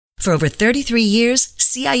For over 33 years,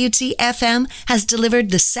 CIUT FM has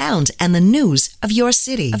delivered the sound and the news of your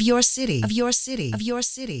city, of your city, of your city, of your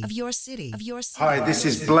city, of your city, of your city. Hi, this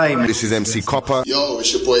is Blame. This is MC Copper. Yo,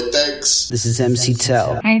 it's your boy Degs. This is MC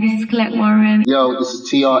Tell. Hey, this is Colette Warren. Yo, this is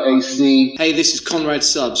T.R.A.C. Hey, this is Conrad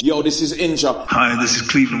Subs. Yo, this is Inja. Hi, this is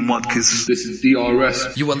Cleveland Watkins. This is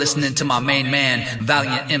D.R.A.C. You are listening to my main man,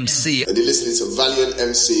 Valiant Emcee. And you're listening to Valiant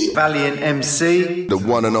Emcee. Valiant Emcee. The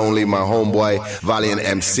one and only my homeboy, Valiant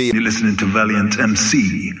Emcee. You're listening to Valiant Emcee.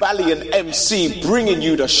 Valiant Emcee bringing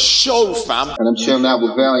you the show, fam. And I'm chilling out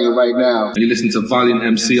with Valiant right now. And you're listening to Valiant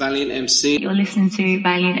Emcee. Valiant Emcee. You're listening to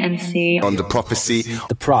Valiant Emcee. On the prophecy.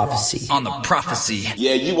 The prophecy. On the prophecy.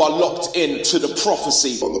 Yeah, you are locked in to the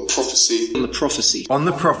prophecy. On the prophecy. On the prophecy. On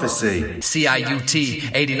the prophecy. CIUT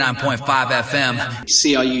 89.5 FM.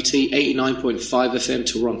 CIUT 89.5 FM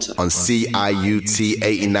Toronto. On CIUT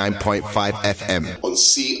 89.5 FM. On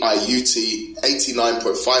CIUT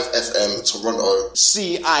 89.5 FM Toronto.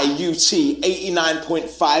 CIUT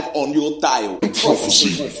 89.5 on your dial.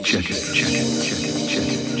 Prophecy. Check it, check it, check it, check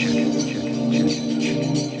it.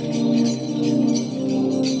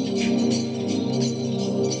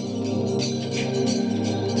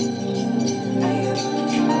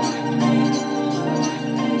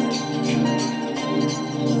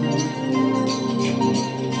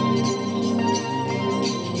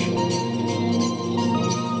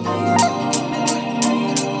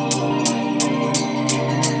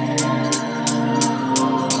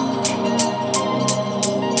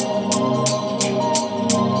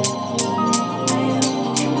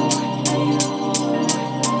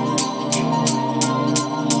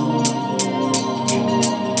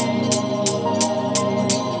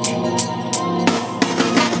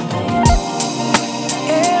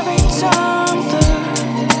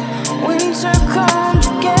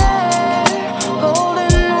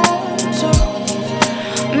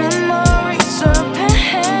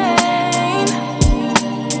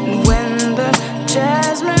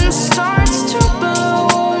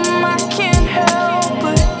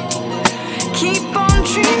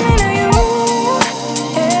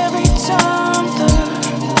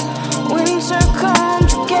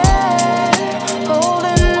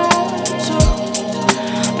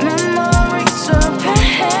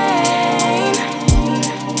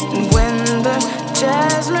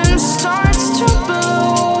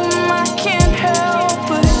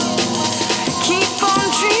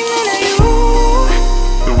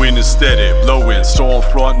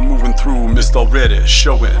 Already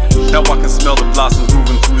showing. Now I can smell the blossoms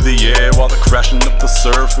moving through the air while they're crashing up the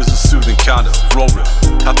surface, a soothing kind of roaring.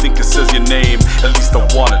 I think it says your name, at least I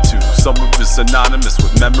wanted to. Some of it's synonymous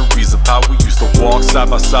with memories of how we used to walk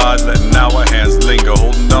side by side, letting our hands linger,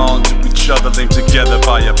 holding on to each other, linked together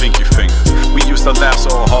by our pinky fingers. We used to laugh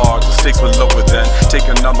so hard, the stakes were lower then,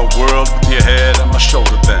 taking on the world with your head on my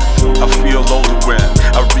shoulder then. I feel older when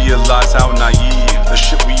I realize how naive the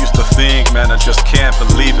shit we used to think, man, I just can't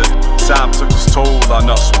believe it. Time took its toll on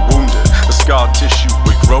us, wounded. The scar tissue,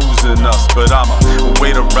 it grows in us. But I'ma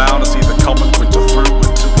wait around and see the coming winter through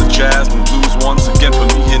until the Jasmine blues once again for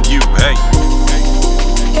me and you. Hey.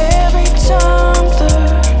 Every time the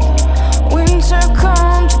winter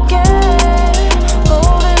comes again,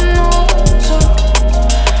 holding on to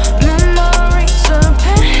memories of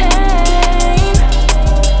pain.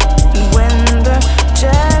 When the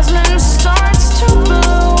jasmine starts to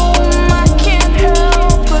bloom, I can't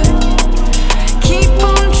help but keep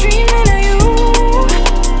on dreaming of you.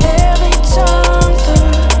 Every time the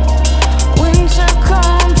winter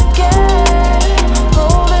comes again,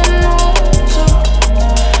 holding on to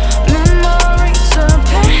memories of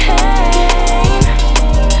pain.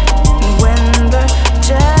 When the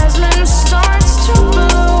jasmine starts to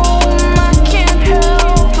bloom, I can't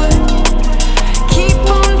help but keep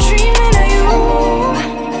on dreaming of you.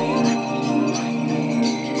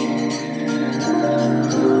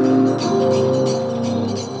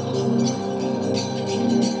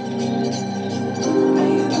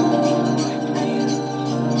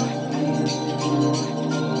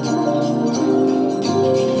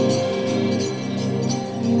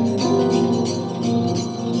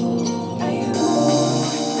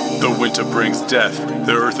 The winter brings death.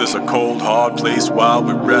 The earth is a cold, hard place while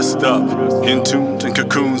we rest up. Entombed in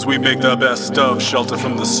cocoons, we make the best of. Shelter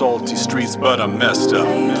from the salty streets, but I'm messed up.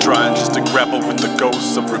 Trying just to grapple with the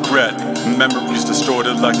ghosts of regret. Memories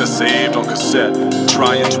distorted like they're saved on cassette.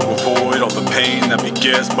 Trying to avoid all the pain that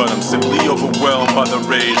begets, but I'm simply overwhelmed by the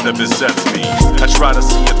rage that besets me. I try to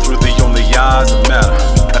see it through the only eyes that matter.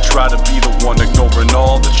 I try to be the one ignoring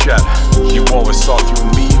all the chatter. You always saw through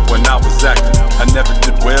me when I was acting. I never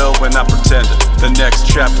did well when I pretended. The next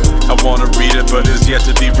chapter, I wanna read it, but it's yet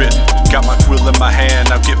to be written. Got my quill in my hand,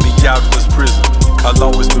 now get me out of this prison. I'll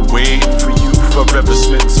always be waiting for you, forever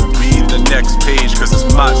smitten. So read the next page, cause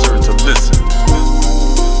it's my turn to listen.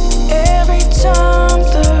 Every time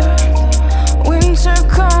the winter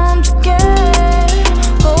comes again,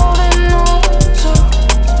 holding on to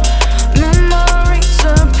memories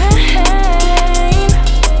of pain.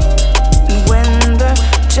 And when the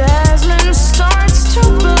jasmine starts to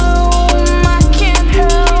bloom, I can't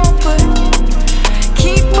help but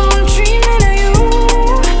keep on dreaming of you.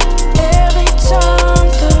 Every time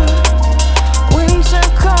the winter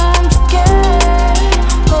comes again,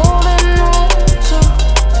 holding on to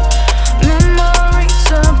memories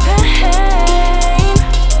of pain.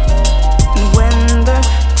 And when the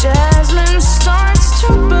jasmine starts to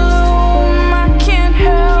bloom, I can't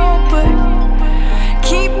help but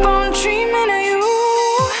keep on dreaming of you.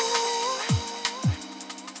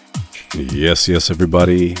 Yes,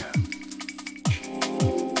 everybody.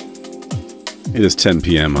 It is 10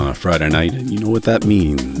 p.m. on a Friday night, and you know what that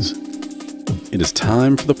means. It is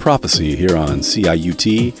time for the prophecy here on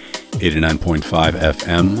CIUT 89.5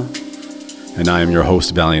 FM, and I am your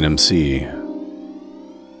host, Valiant Emcee.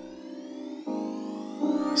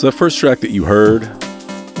 So the first track that you heard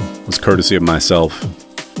was courtesy of myself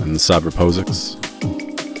and Cyber Posix,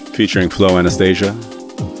 featuring Flowanastasia.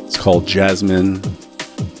 It's called Jasmine,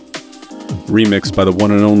 remixed by the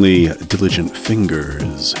one and only Diligent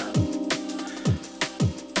Fingers.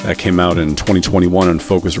 That came out in 2021 on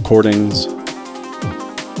Focus Recordings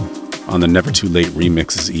on the Never Too Late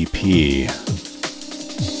Remixes EP.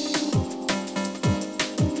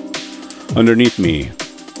 Underneath me,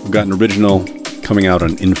 we've got an original coming out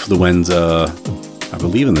on Influenza, I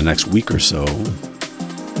believe in the next week or so.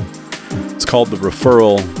 It's called The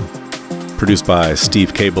Referral, produced by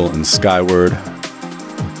Steve Cable and Skyward.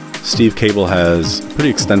 Steve Cable has pretty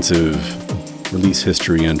extensive release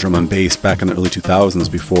history on drum and bass back in the early 2000s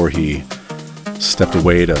before he stepped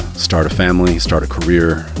away to start a family, start a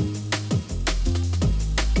career.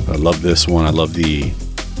 I love this one. I love the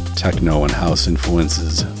techno and house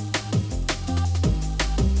influences.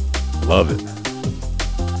 Love it.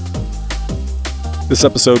 This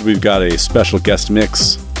episode we've got a special guest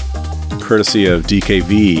mix courtesy of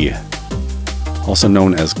DKV, also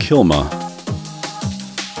known as Kilma.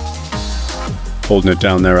 Holding it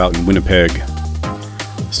down there out in Winnipeg.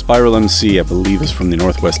 Spiral MC, I believe, is from the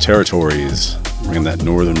Northwest Territories, bringing that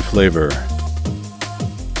northern flavor.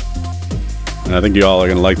 And I think y'all are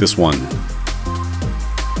going to like this one.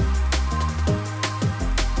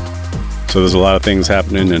 So there's a lot of things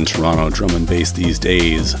happening in Toronto drum and bass these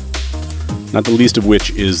days. Not the least of which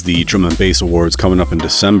is the Drum and Bass Awards coming up in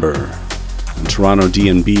December. And Toronto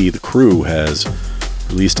D&B, the crew, has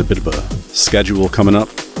released a bit of a schedule coming up.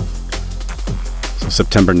 So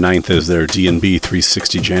September 9th is their D&B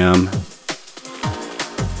 360 Jam.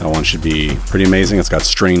 That one should be pretty amazing. It's got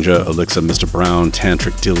Stranger, Elixa, Mr. Brown,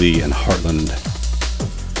 Tantric, Dilly, and Heartland.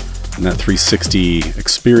 And that 360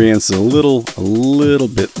 experience is a little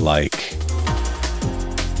bit like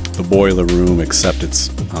the Boiler Room, except it's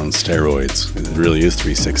on steroids. It really is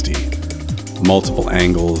 360. Multiple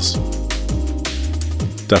angles.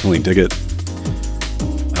 Definitely dig it.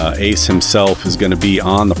 Ace himself is going to be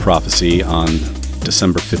on the Prophecy on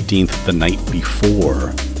December 15th, the night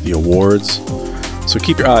before the awards. So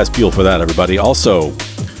keep your eyes peeled for that, everybody. Also,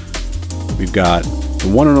 we've got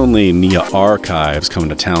the one and only NIA Archives coming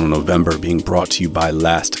to town in November, being brought to you by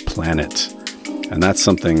Last Planet. And that's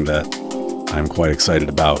something that I'm quite excited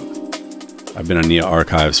about. I've been a NIA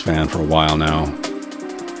Archives fan for a while now.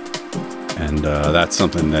 And that's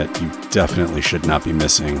something that you definitely should not be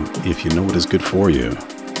missing if you know what is good for you.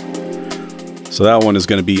 So that one is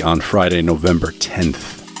going to be on Friday, November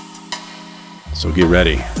 10th. So get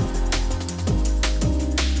ready.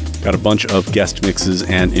 Got a bunch of guest mixes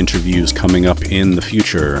and interviews coming up in the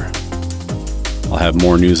future. I'll have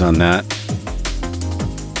more news on that.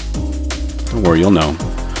 Don't worry, you'll know.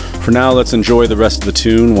 For now, let's enjoy the rest of the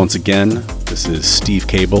tune. Once again, this is Steve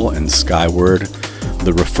Cable and Skyward.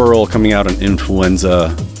 The Referral coming out on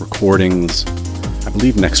Influenza Recordings, I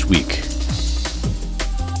believe next week.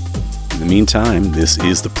 In the meantime, this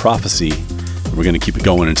is The Prophecy. We're going to keep it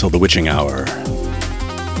going until the witching hour.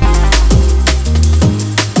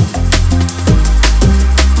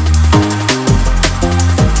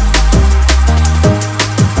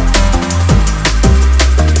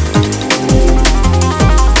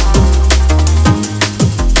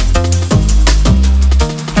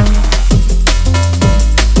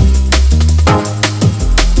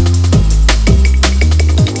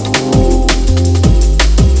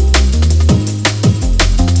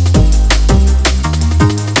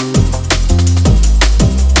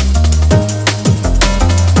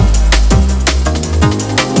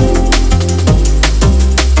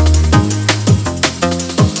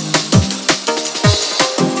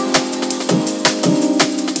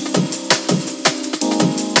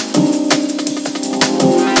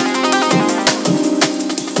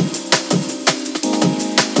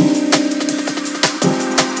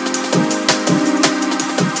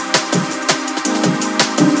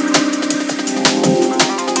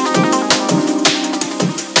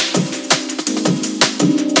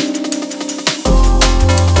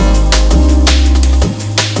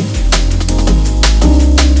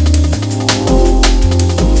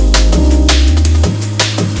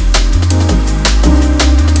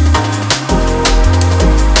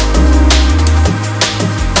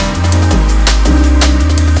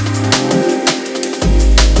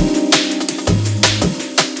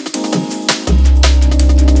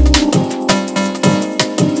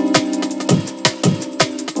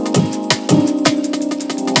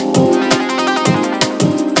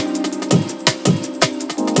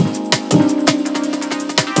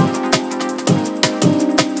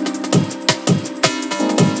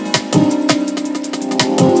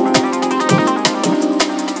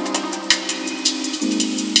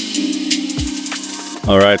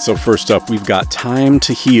 All right, so first up, we've got Time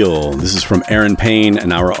to Heal. This is from Aaron Payne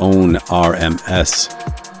and our own RMS.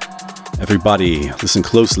 Everybody, listen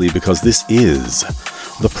closely because this is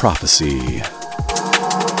The Prophecy.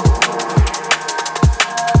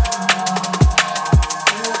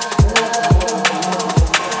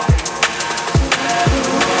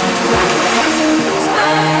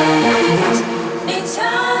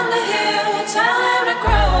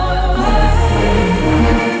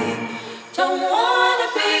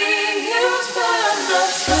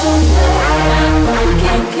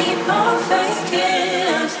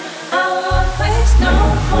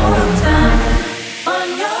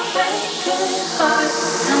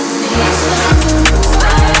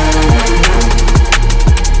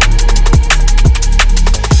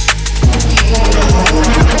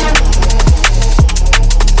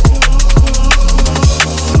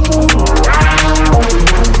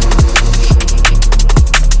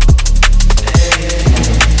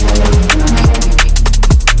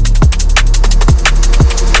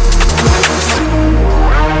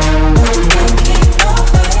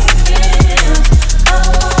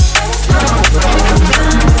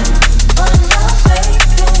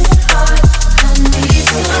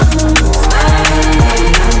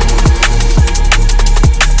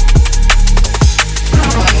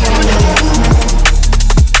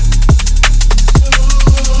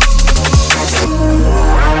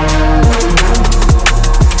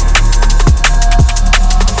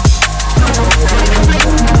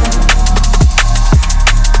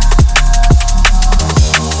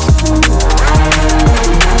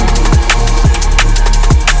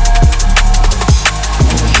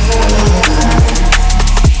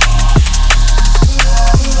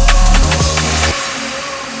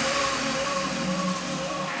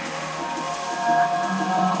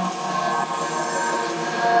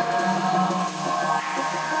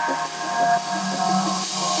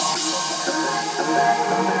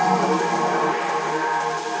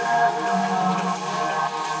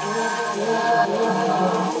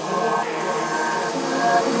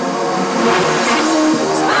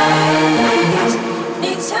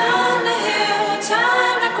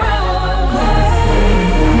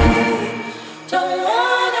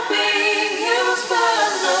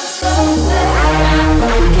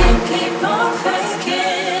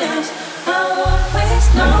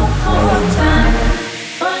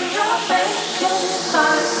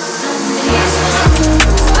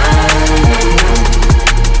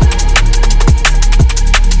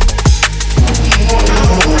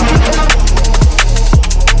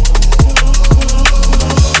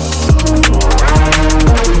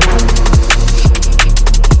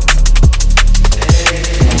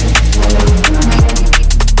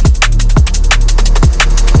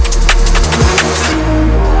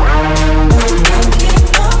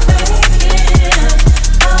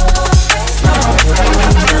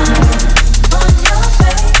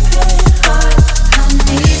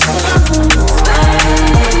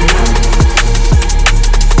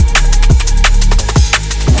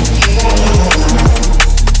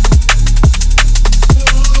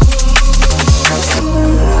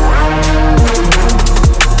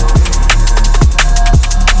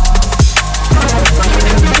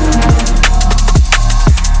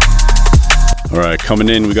 Coming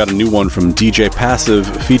in, we got a new one from DJ Passive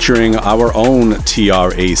featuring our own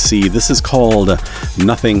T.R.A.C. This is called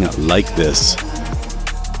Nothing Like This.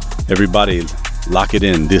 Everybody, lock it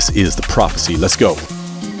in. This is The Prophecy. Let's go.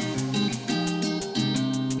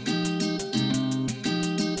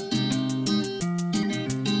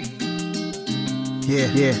 Yeah.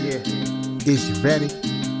 Is you ready?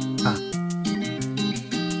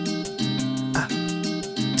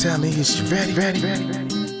 Tell me, is you ready?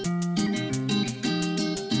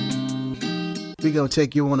 We gonna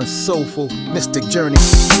take you on a soulful, mystic journey.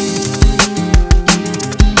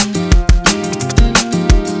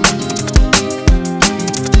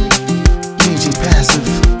 DJ Passive,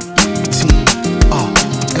 T.R.A.C.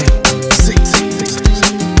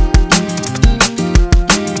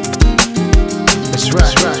 That's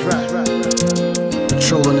right.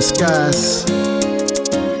 Patrolling the skies.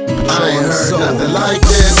 I ain't heard nothing like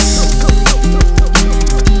this.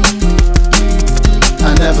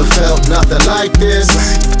 I never felt nothing like this.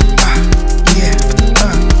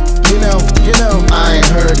 You know, I ain't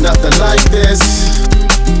heard nothing like this.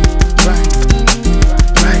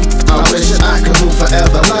 I wish I could move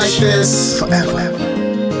forever like this. Forever.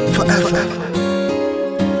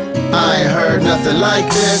 I ain't heard nothing like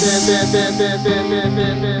this.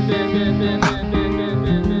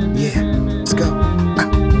 Yeah, let's go.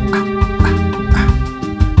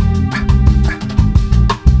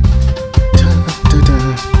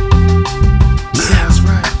 Sounds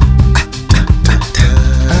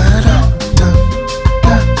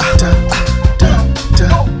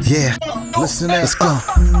Listen, let's go.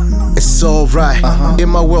 It's alright. In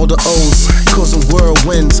my world of O's, causing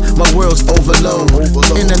whirlwinds, my world's overload.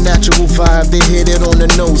 In a natural vibe, they hit it on the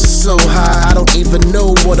nose so high, I don't even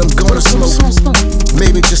know what I'm gonna smoke.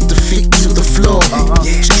 Maybe just the feet to the floor,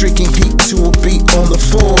 streaking heat to a beat on the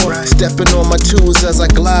floor. Stepping on my toes as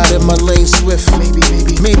I glide in my lane swift.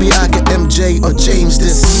 Maybe I could MJ or James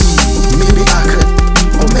this. Maybe I could,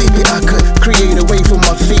 or maybe I could create a way for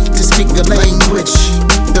my feet to speak the language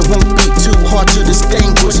that won't be too hard to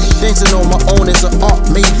distinguish. Dancing on my own is an art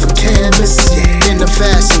made from canvas. In the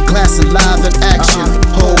fashion class, alive in action.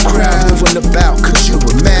 Whole crowd moving about, could you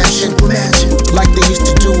imagine? Like they used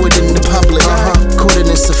to do it in the public. Caught in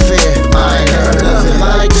this affair, I ain't heard nothing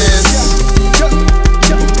like this.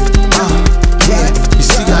 Yeah, you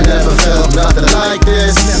see I never felt nothing like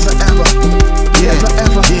this. Never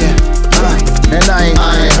ever, yeah. And I ain't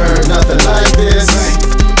heard nothing like this.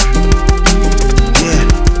 Yeah,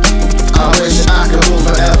 I wish I could move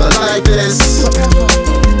forever like this.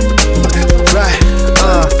 Right,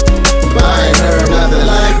 but I ain't heard nothing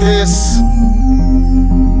like this.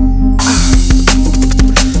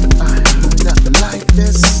 I ain't heard nothing like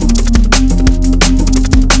this.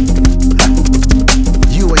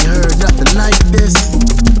 You ain't heard nothing like this.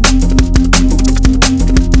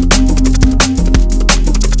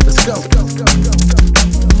 Let's go.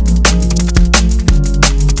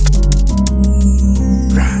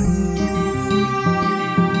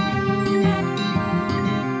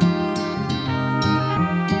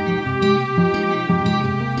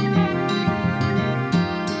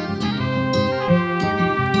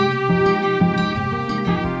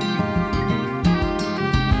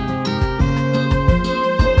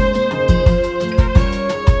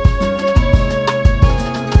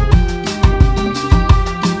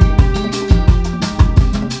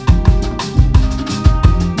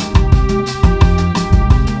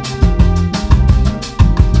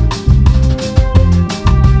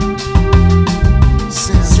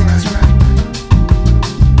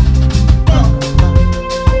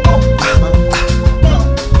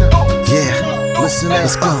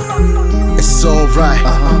 Let's go. It's alright.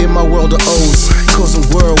 In my world of O's, causing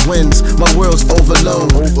whirlwinds, my world's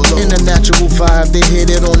overload. In a natural vibe, they hit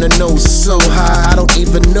it on the nose so high, I don't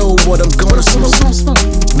even know what I'm gonna smoke.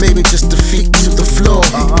 Maybe just the feet to the floor,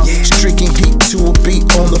 streaking heat to a beat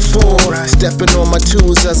on the floor. Stepping on my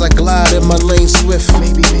toes as I glide in my lane swift.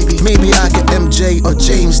 Maybe I could MJ or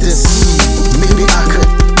James this. Maybe I could,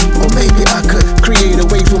 or maybe I could create a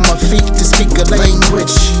way for my feet to speak a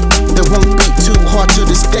language that won't be too hard to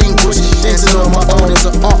distinguish. Dancing on my own is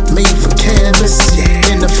an art made from canvas.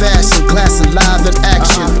 In the fashion class, alive in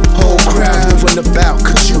action. Whole crowd moving about,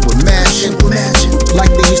 could you imagine? Like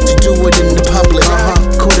they used to do it in the public.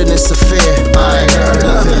 Caught in this affair, I ain't heard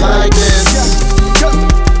nothing like this.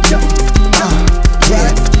 Yeah,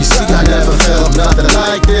 you see I never felt nothing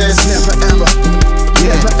like this. Never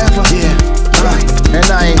ever, yeah. And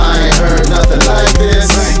I ain't heard nothing like this.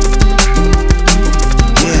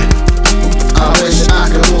 Yeah, I wish I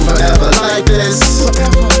could move forever like this.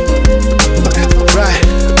 Right,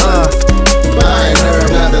 but I ain't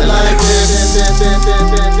heard nothing like this. I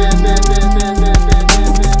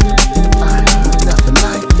ain't heard nothing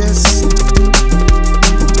like this.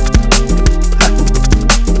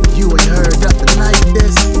 You ain't heard nothing like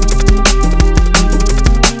this.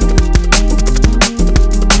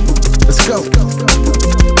 Let's go.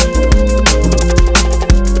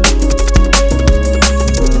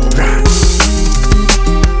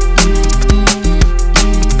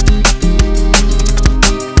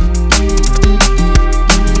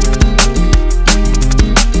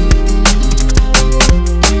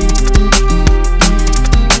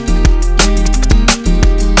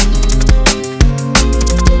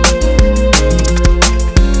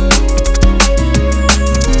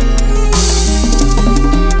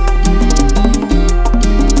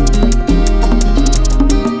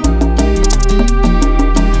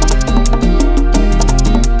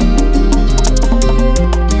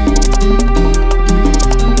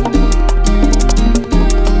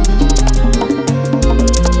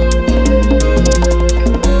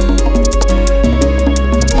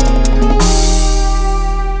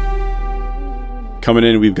 Coming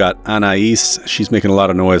in, we've got Anais. She's making a lot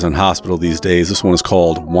of noise on Hospital these days. This one is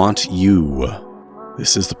called Want You.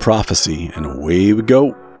 This is The Prophecy, and away we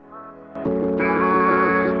go.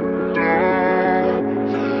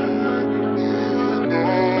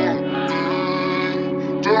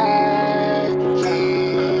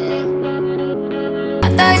 I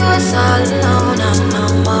thought you was all alone, not no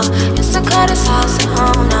more. Used to call this house at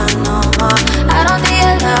home, not no more. I don't need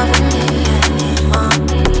your love with me anymore.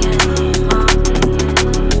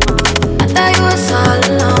 I thought you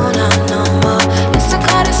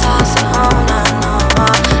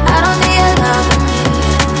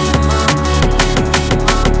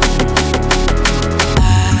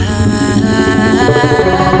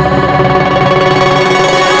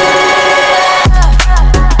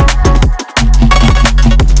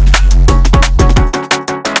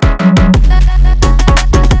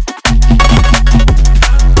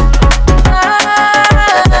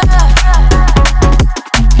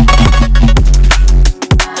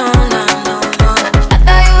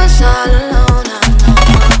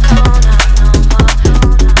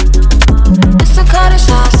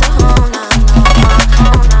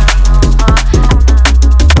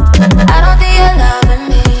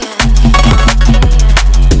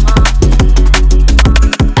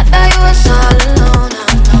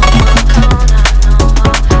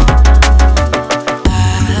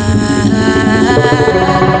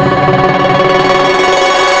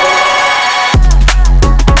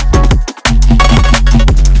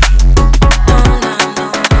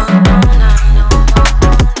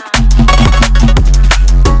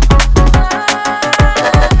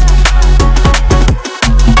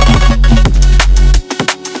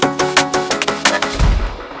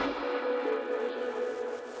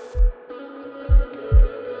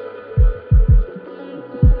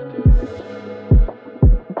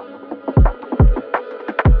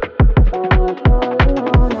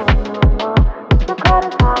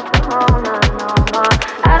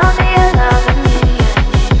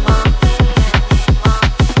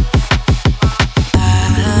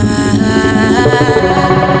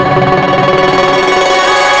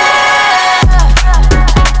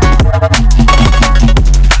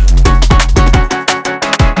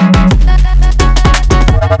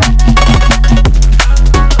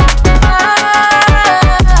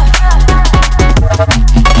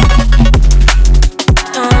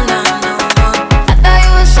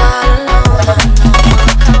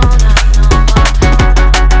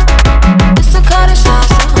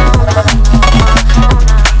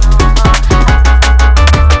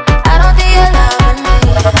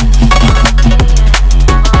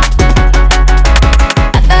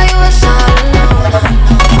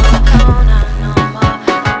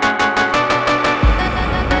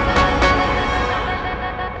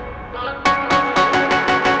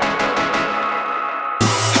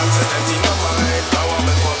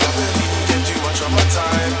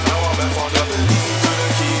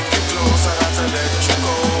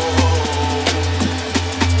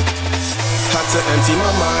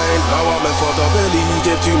in for the belly,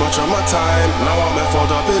 gave too much of my time. Now I'm in for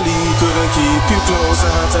the belly, couldn't keep you close, I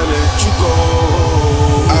had to let you go.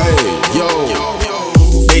 Aye, yo.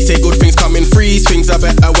 They say good things come in threes, things are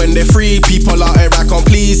better when they're free. People out here I can't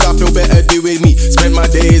please, I feel better doing me. Spend my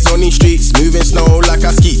days on these streets, moving snow like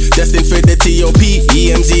I ski. Destined for the T.O.P,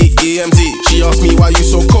 EMZ. She asked me why you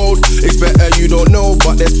so cold, it's better you don't know,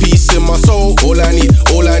 but there's peace in my soul. All I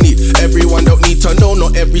need, everyone don't need to know.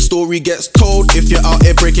 Not every story gets told. If you're out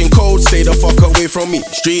here breaking code, stay the fuck away from me.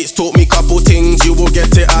 Streets taught me couple things, you will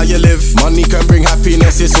get it how you live. Money can bring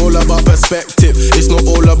happiness, it's all about perspective. It's not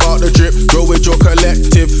all about the drip, grow with your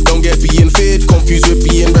collective. Don't get being feared, confused with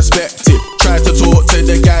being respected. Try to talk to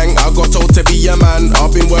the gang, I got told to be a man.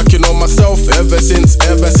 I've been working on myself ever since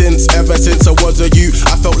I was a youth.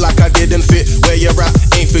 I felt like I didn't fit, where you're at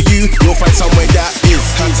ain't for you. You'll find somewhere that is.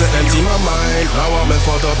 Had to empty my mind, now I'm in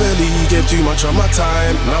for the belly. Gave too much of my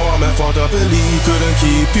time, now I'm in for the belly. Couldn't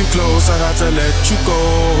keep you close, I had to let you go.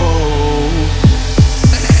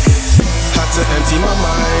 Had to empty my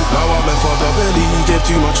mind, now I'm in for the belly. Gave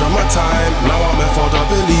too much of my time, now I'm in for the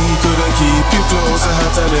belly. Couldn't keep you close, I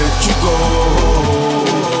had to let you go.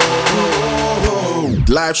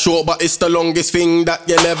 Life's short, but it's the longest thing that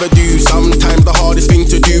you'll ever do. Sometimes the hardest thing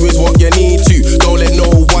to do is what you need to. Don't let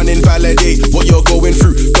no one invalidate what you're going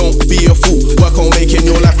through. Don't be a fool, work on making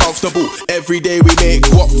your life comfortable. Every day we make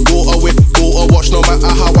what? Water whip, water watch. No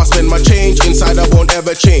matter how I spend my change, inside I won't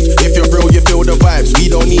ever change. If you're real, you feel the vibes,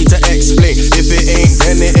 we don't need to explain. If it ain't,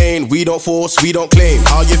 then it ain't. We don't force, we don't claim.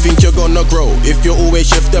 How you think you're gonna grow if you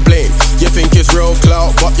always shift the blame? You think it's real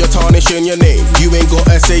clout, but you're tarnishing your name. You ain't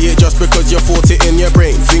gotta say it just because you fought it in your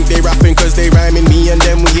brain. Think they rapping cause they rhyming, me and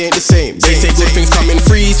them we ain't the same. They say good things come in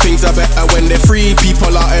threes, things are better when they're free.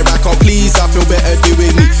 People out here I can't please, I feel better doing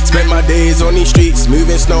me. Spend my days on these streets,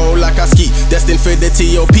 moving snow like I ski. Destined for the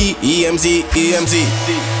T.O.P, EMZ.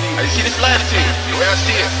 And you see this life thing, the way I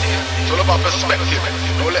see it, it's all about perspective.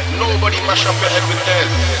 Don't let nobody mash up your head with theirs.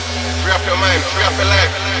 Free up your mind, free up your life.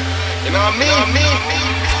 You know what I mean?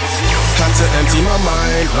 Had to empty my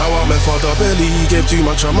mind, now I'm in for the belly. Gave too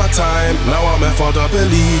much of my time, now I'm in for the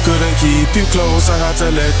belly. Couldn't keep you close, I had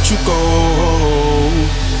to let you go.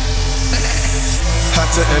 Had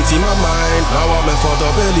to empty my mind, now I'm in for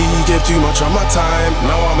the belly. Gave too much of my time,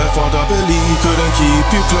 now I'm in for the belly. Couldn't keep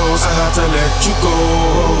you close, I had to let you go.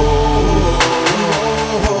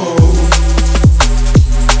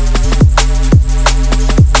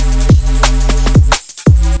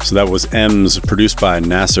 So that was M's, produced by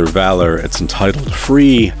Nasser, Valor. It's entitled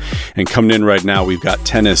Free. And coming in right now, we've got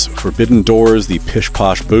Tennis, Forbidden Doors, the Pish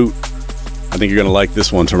Posh boot. I think you're going to like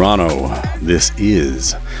this one, Toronto. This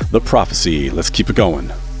is The Prophecy. Let's keep it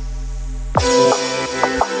going.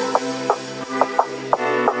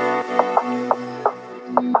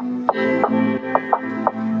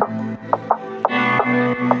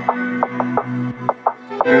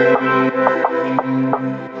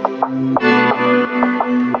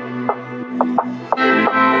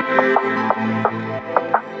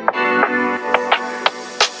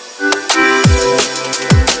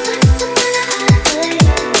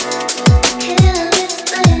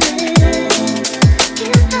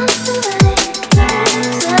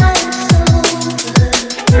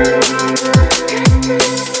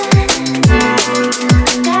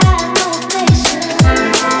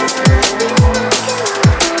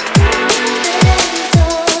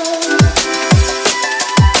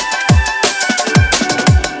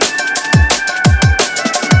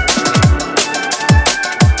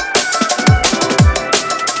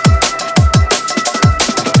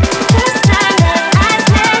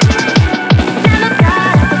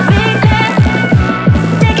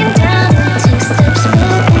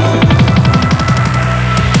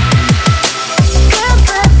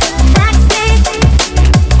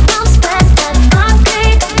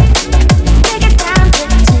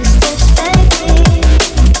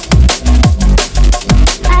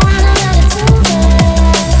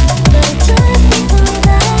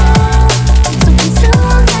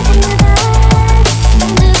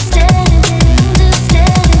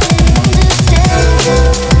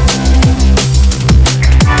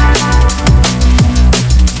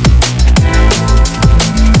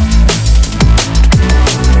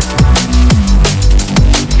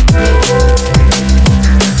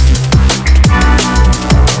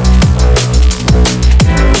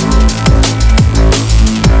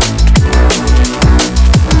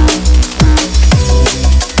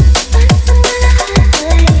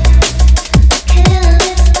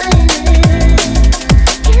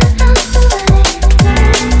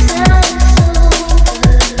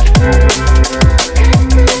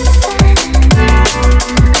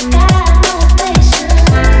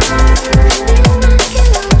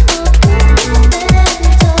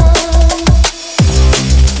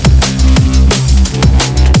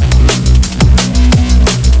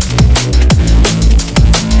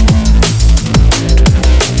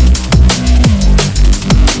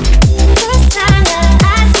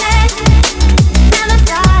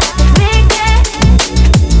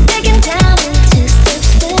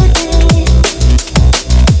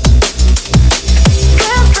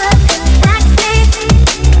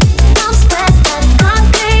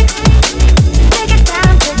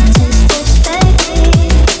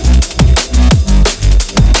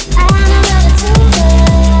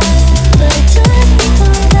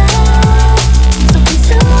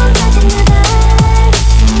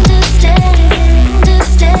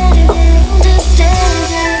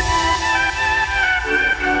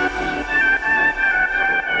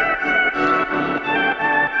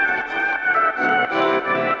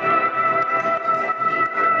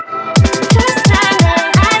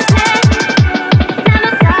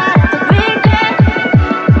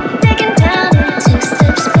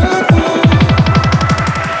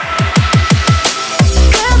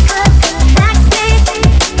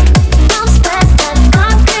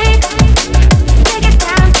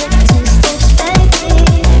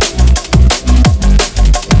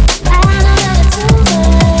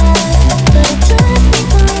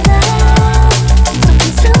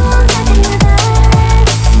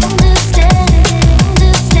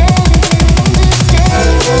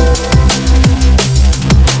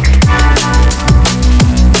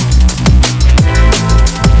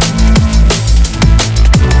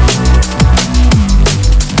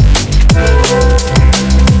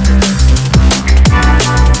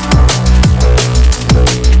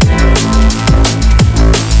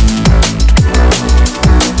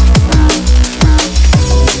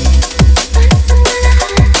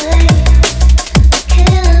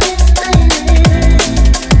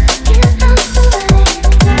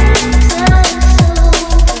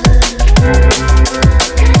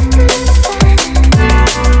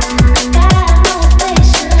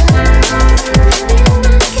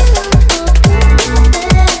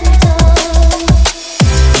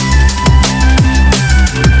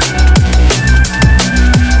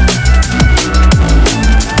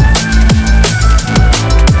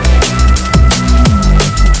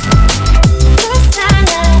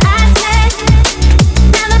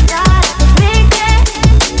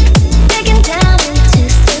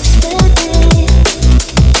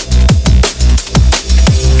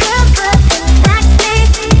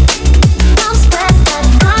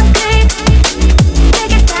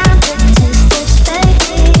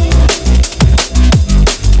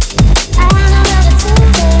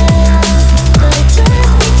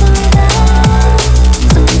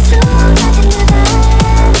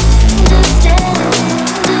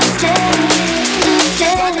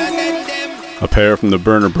 pair from the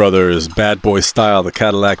Burner Brothers, Bad Boy Style, the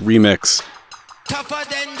Kadilak remix.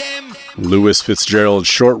 Lewis Fitzgerald,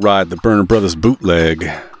 Short Ride, the Burner Brothers bootleg.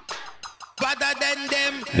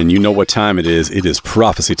 And you know what time it is. It is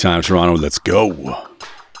prophecy time, Toronto. Let's go.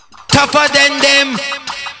 Tougher than them.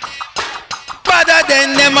 Better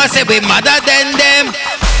than them. I say we madder than them.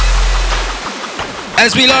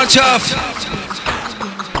 As we launch off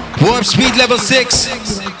Warp Speed Level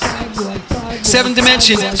 6, 7th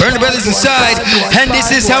dimension, Burner Brothers inside, and this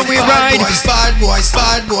is how we ride. Bad boys,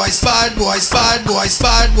 bad boys, bad boys, bad boys,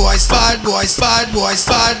 bad boys, bad boys,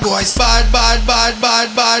 bad boys, bad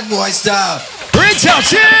boys, bad boys, stop. Rinse out,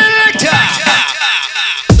 selector.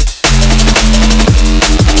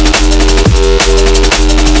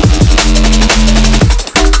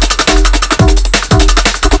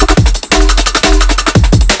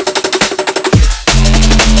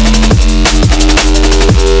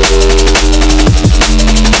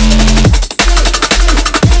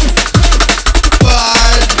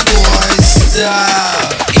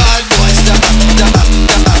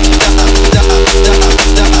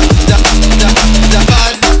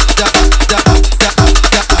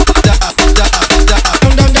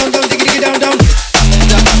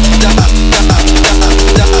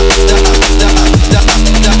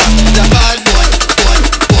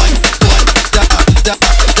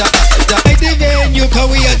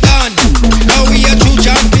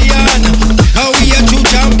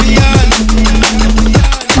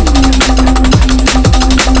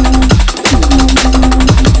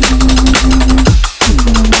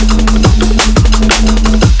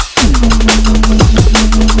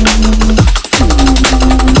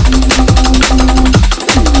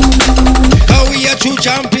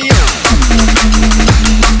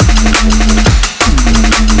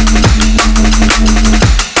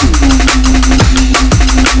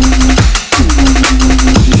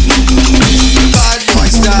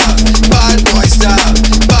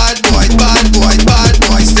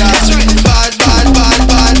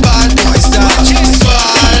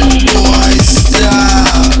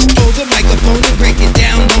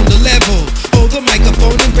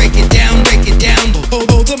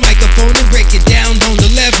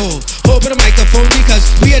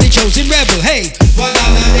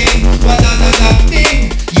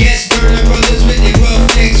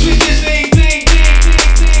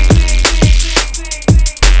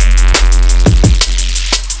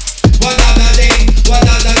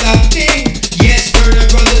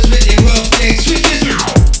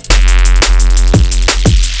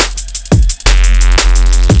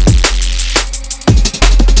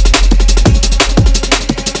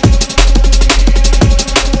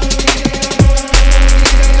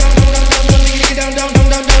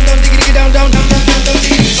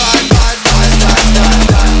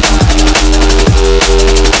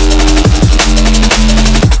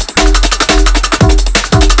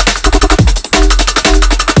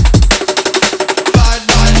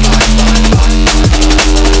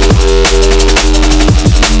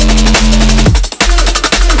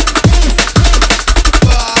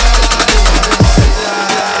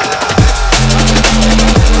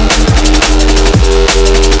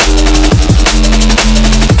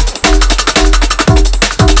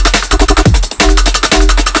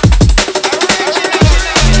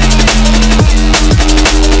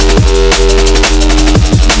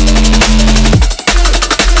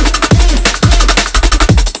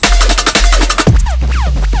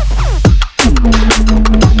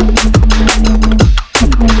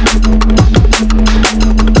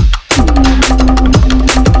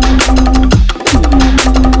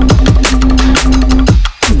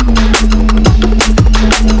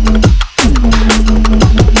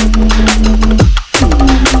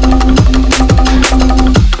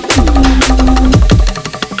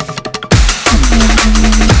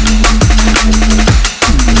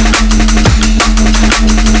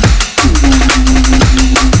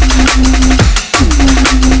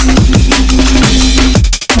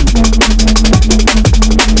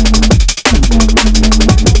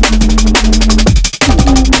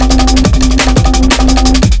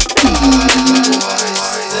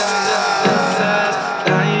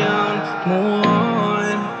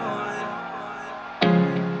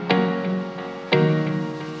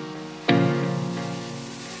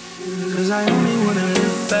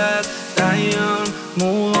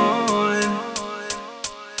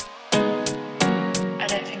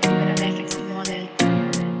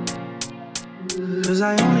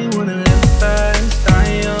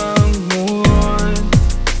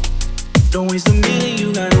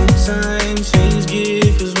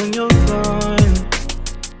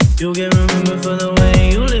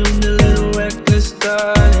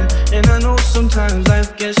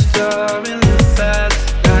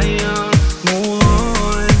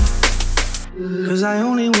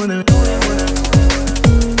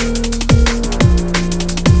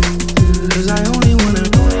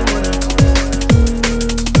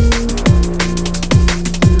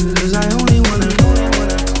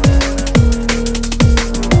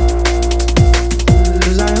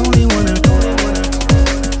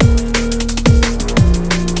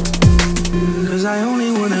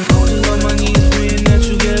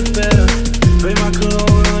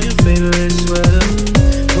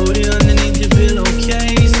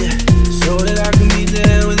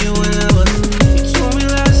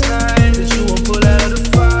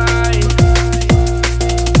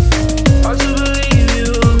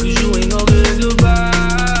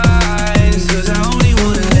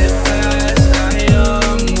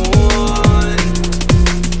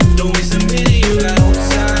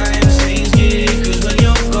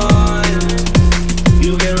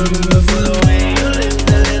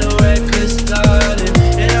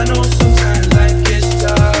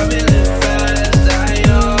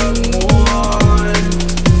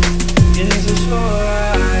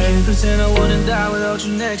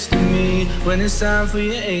 time for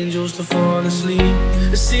your angels to fall asleep.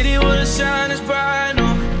 The city wouldn't shine as bright,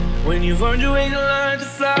 no. When you've earned your wings and learned to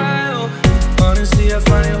fly, oh. Honestly, I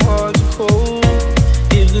find it hard to cope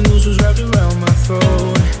if the noose was wrapped around my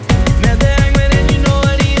throat. Met the hangman and you know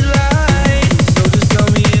what he's like, so just tell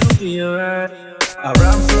me it'll be alright. I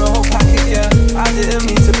ran through a whole packet, yeah. I didn't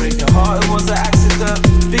mean to break your heart, it was an accident.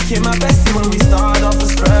 Became my bestie when we started off as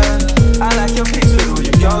friends. I like your pics with all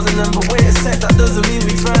your girls and them, but wait a sec, that doesn't mean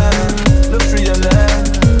we friends. Look through your lens,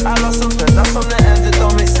 I lost some friends, that's from the end, it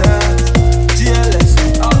don't make sense. GLX,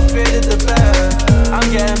 upgraded the bed. I'm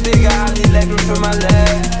getting bigger, I need legroom for my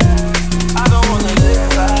leg. I don't wanna live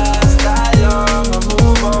fast, die young, and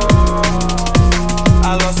move on.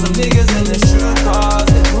 I lost some niggas in the street cars,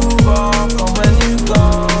 they move on from when you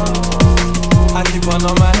gone. I keep on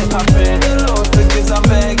my hip, I pray the Lord forgives, I'm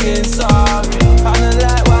begging sorry. Kinda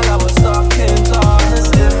like while I was stuck in darkness,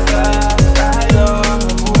 live fast, die young,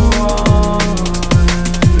 and move on.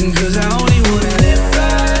 Cause I only wanna live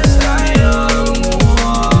fast, die young, move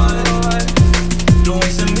on. Don't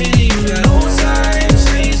waste a minute, you got old time,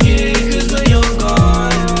 change it, cause when you're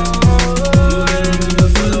gone, you can remember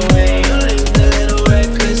for the way you lived, the little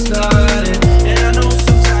reckless started. And I know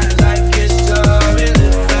sometimes life gets tough, and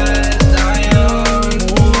live fast, die young,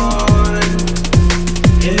 move on.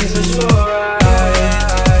 It's a short ride,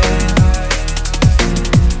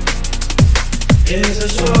 it's a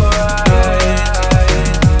short ride,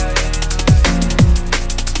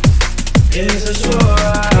 it's a short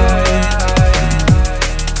ride,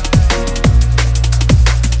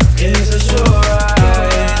 it's a short ride,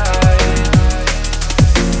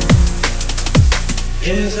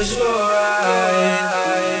 it's a short ride.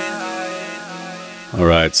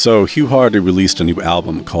 Alright, so Hugh Hardie released a new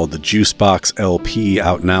album called the Juicebox LP,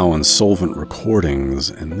 out now on Solvent Recordings,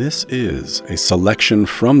 and this is a selection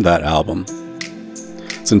from that album.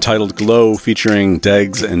 It's entitled Glow, featuring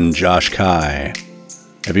Degs and Josh Kai.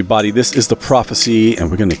 Everybody, this is The Prophecy,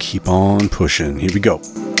 and we're going to keep on pushing. Here we go.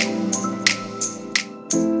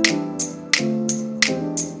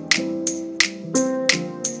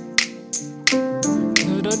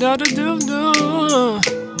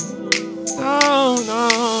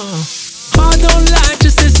 Heart don't lie,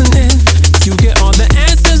 just listening. You get all the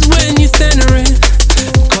answers when you center it.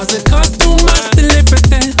 Cause it costs too much to live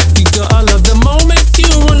pretend. You got all of the moments you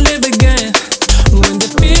won't live again. When the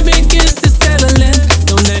fear begins to settle in,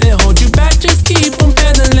 don't let it hold you back, just keep on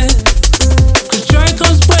pedaling. Cause joy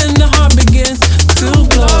comes when the heart begins to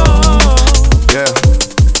glow. Yeah.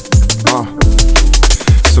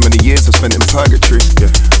 So many years I've spent in purgatory.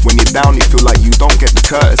 When you're down, you feel like you don't get the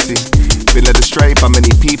courtesy. Been led astray by many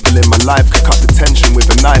people in my life. Could cut the tension with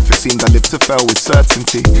a knife. It seemed I lived to fail with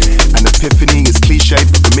certainty. An epiphany is cliched,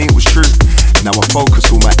 but for me it was true. Now I focus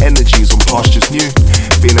all my energies on pastures new.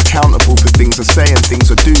 Being accountable for things I say and things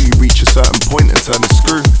I do. You reach a certain point and turn the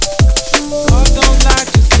screw.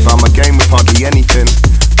 Found my game with hardly anything.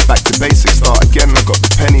 Back to basics, start again, I got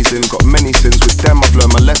the pennies in. Got many sins, with them I've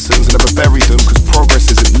learned my lessons. Never buried them, cause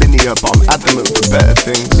progress isn't linear, but I'm adamant for better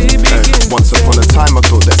things. Once upon a time I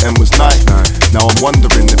thought the end was nigh. Now I'm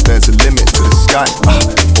wondering if there's a limit to the sky,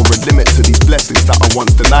 or a limit to these blessings that I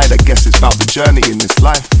once denied. I guess it's about the journey in this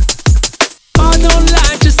life. I don't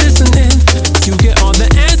lie, just listening. You get all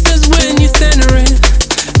the answers when you center it.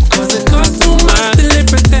 Cause it costs too much to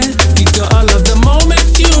live pretend. You got all of the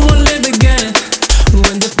moments you won't live again.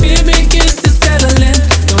 When the fear begins to settle in,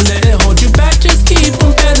 don't let it hold you back, just keep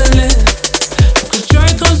on pedaling. Cause joy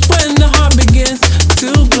comes when the heart begins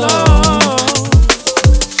to glow.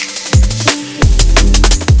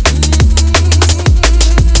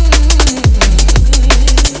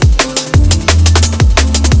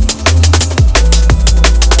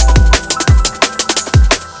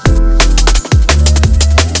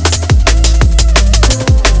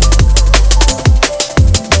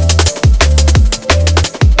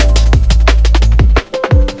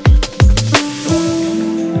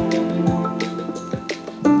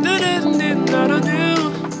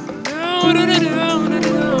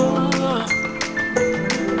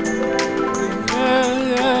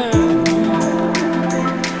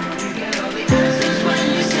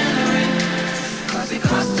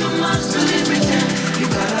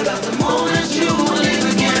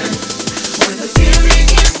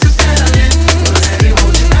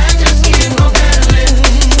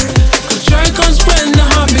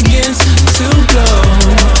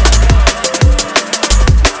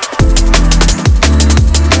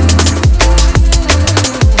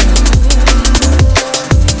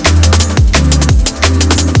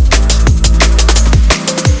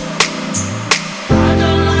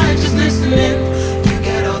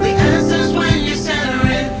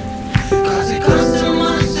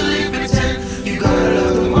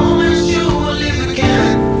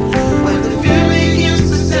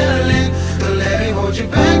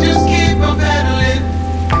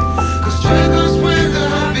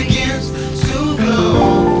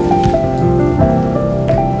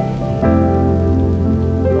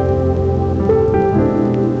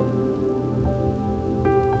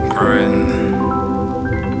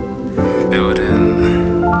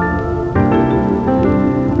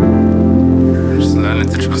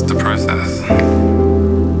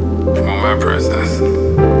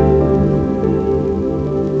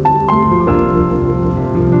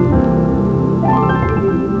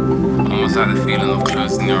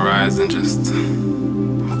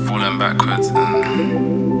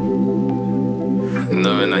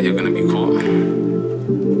 knowing that you're gonna be caught.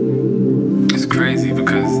 It's crazy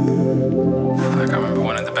because, like, I remember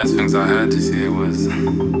one of the best things I heard this year was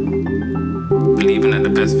believing that the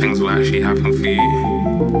best things will actually happen for you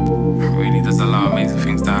really does allow amazing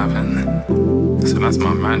things to happen. So that's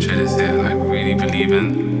my mantra this year, like really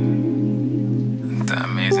believing that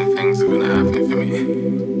amazing things are gonna happen for me.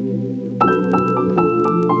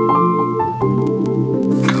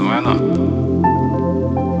 Cause why not?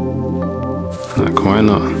 Like, why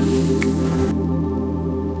not?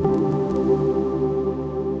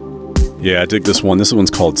 Yeah, I dig this one. This one's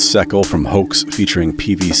called Sekkle from Hoax featuring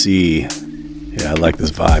PVC. Yeah, I like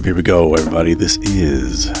this vibe. Here we go, everybody. This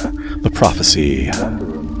is The Prophecy.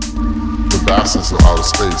 The vastness of outer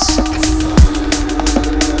space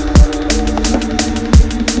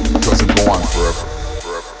doesn't go on forever.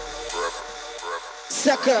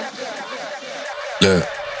 Sucker. Look,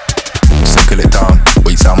 Sekkle it down.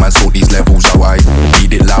 Wait, sound man, sort these levels out. I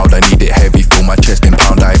need it loud, I need it heavy. Feel my chest in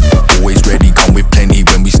pound. I always ready, come with plenty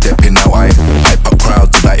when we step in. Now I hype up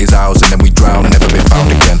crowd till that is ours, and then we drown. Never been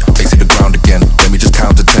found again. Face to the ground again. Let me just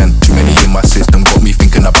count to 10. Too many in my system, got me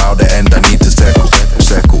thinking about the end. I need to settle,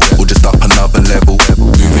 or just up another level.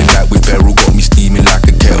 Moving that with Referral, got me steaming like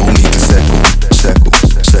a kettle. Need to settle. You need to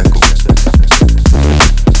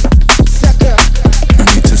circle.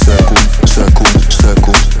 I need to circle.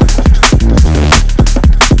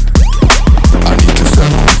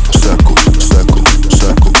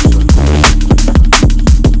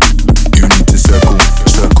 You need to circle.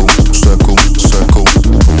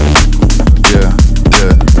 Yeah.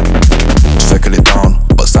 Sekkle it down,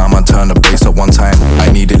 but someone turn the bass up one time.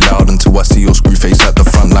 I need it loud until I see your screw face at the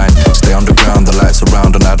front line. Stay underground, the lights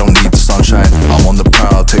around, and I don't need the sunshine. I'm on the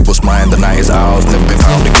prowl, take what's mine, the night is ours. Never been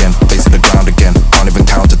found again, face to the ground again. Can't even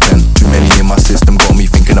count to 10. Too many in my system, got me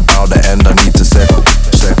thinking about the end. I need to settle,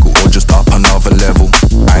 or just up another level.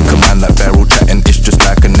 Anchor man like Feral, chatting, it's just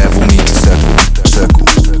like a Neville. Need to settle.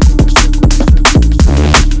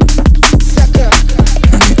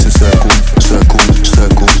 You need to circle.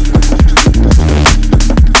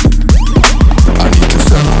 I need to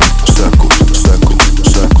circle.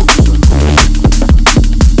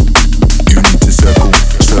 You need to circle.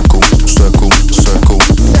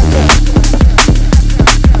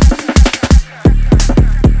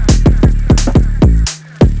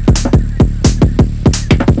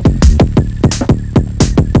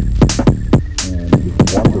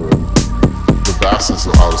 Wondering the vastness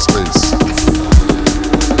of outer space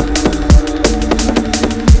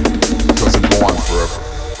doesn't go on forever.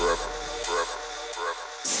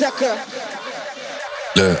 Sucker.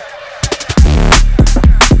 Look.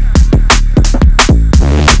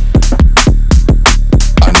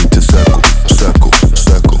 I need to circle. You need to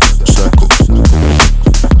circle.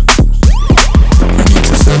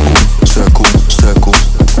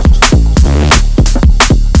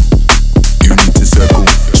 You need to circle.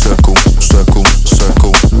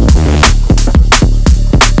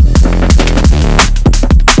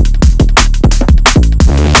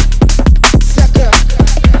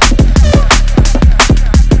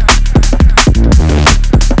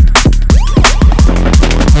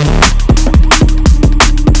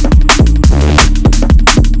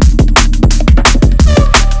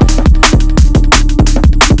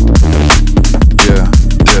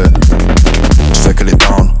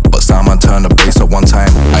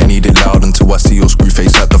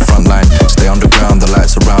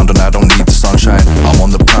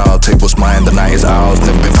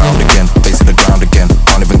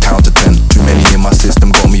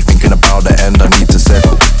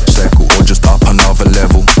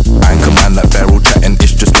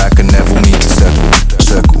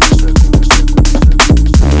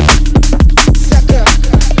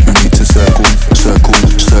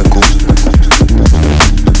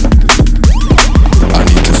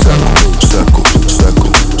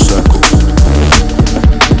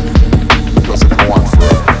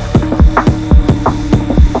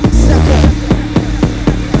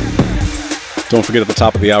 Don't forget, at the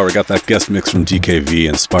top of the hour, we got that guest mix from DKV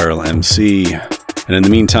and Spiral MC. And in the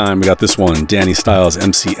meantime, we got this one, Danny Styles,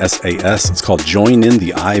 MCSAS. It's called Join in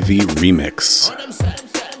the IV Remix.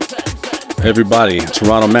 Hey everybody,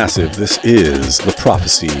 Toronto Massive, this is The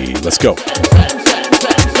Prophecy. Let's go.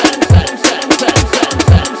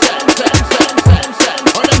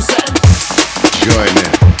 Join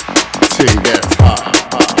in, ting that's hot.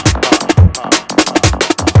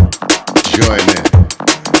 Join in,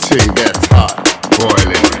 ting that's hot.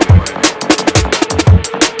 Boiling.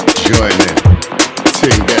 Join in,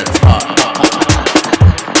 ting that's hot.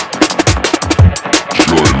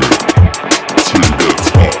 Join in, ting that's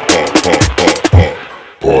hot.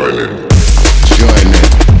 Boiling. Join in,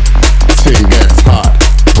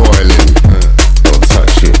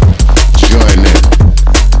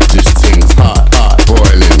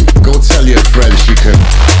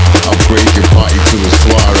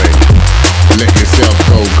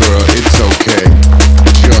 girl, it's okay.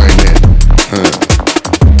 Join in.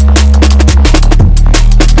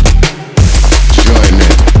 Join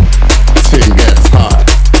in. Ting gets hot,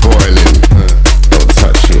 boiling. Don't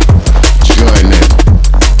touch it. Join in.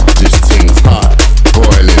 This thing's hot,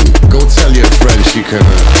 boiling. Go tell your friend she can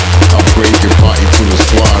upgrade your party to a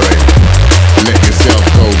soiree. Let yourself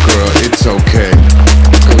go, girl, it's okay.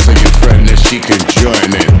 Go tell your friend that she can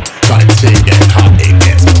join in. Like ting get hot, it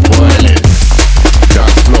gets boiling.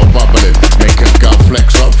 Dance floor bubbling, make a girl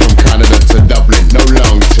flex up from Canada to Dublin. No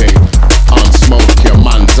long ting, on smoke, your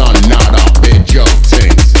man's on nada, big joke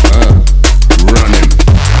tings. Running,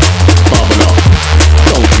 bubble up,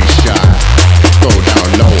 don't be shy. Go down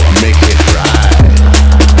low and make it right.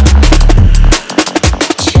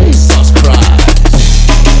 Jesus Christ.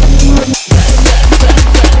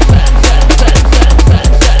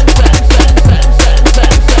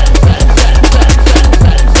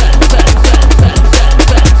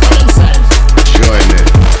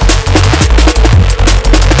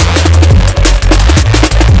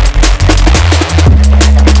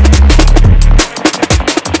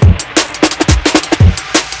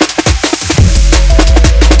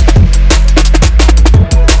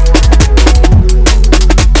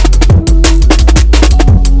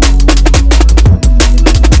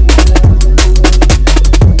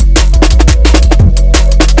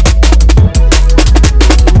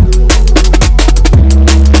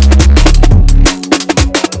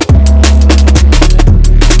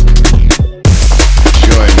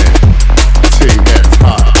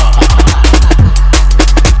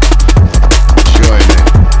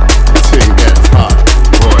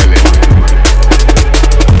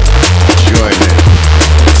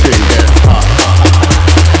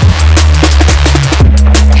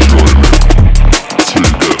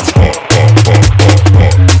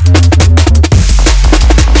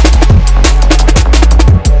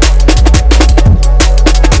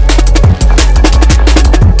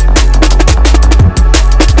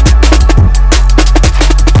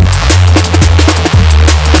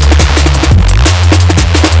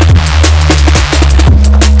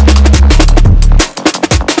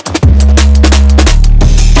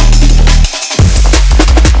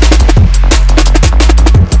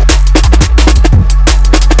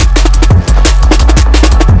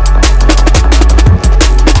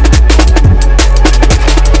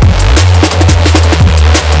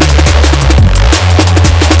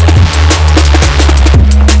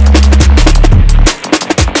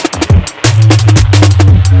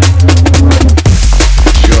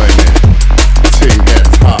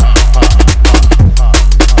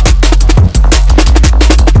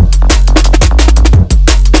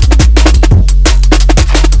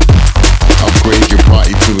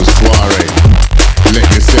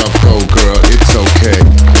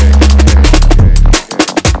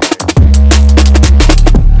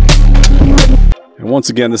 Once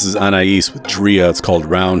again, this is Anais with DRIIA. It's called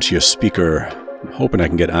Round to Your Speaker. I'm hoping I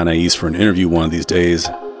can get Anais for an interview one of these days.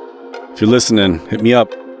 If you're listening, hit me up.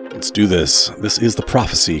 Let's do this. This is The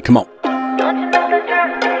Prophecy. Come on.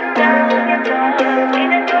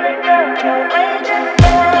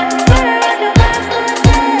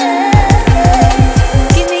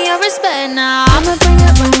 Give me your respect now. I'ma bring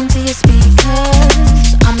it round to your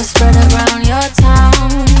speakers. I'ma spread it around your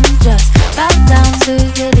town. Just bow down to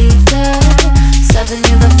your leader. Serving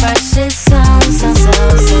you the freshest sound.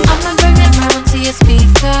 I'ma bring it round to your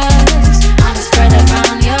speakers. I'ma spread it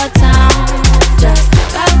around your town. Just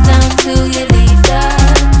bow down to your leader.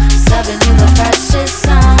 Serving you the freshest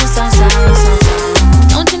sound.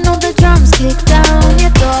 Don't you know the drums kick down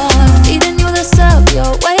your door? Feeding you the stuff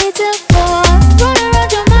you're waiting for. Run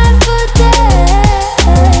around your mind for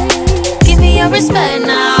days. Give me your respect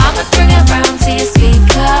now. I'ma bring it round to your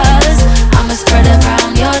speakers. I'ma spread it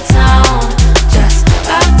around your town. Just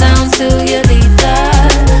bow down to your leader.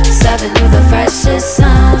 Serving you the freshest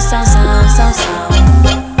sound. Sound.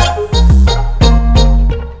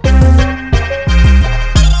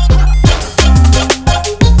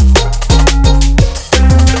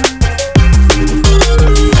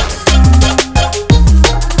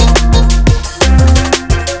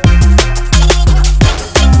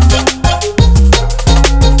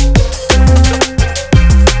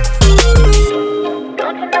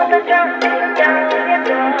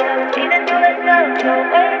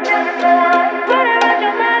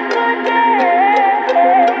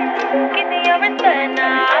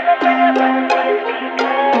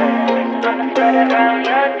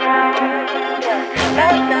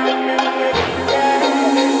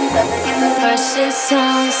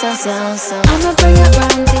 I'ma bring it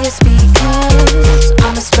round to your speakers.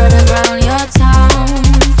 I'ma spread it around your town.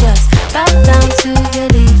 Just bow down to your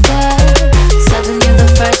leader.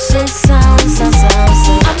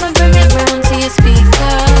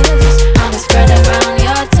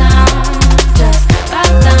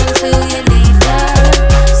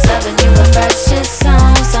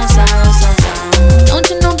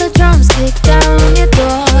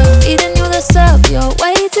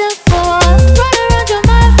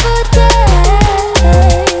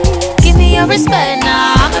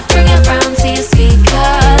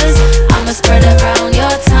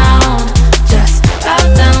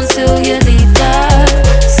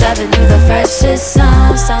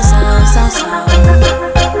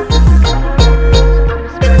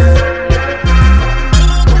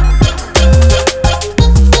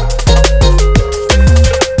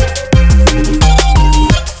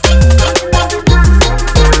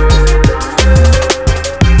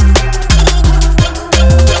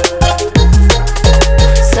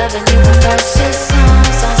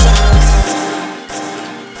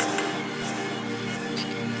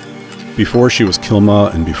 Before she was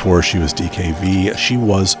Kilma and before she was DKV, she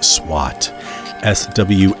was SWAT,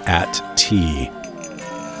 SWAT.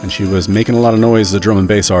 And she was making a lot of noise as a drum and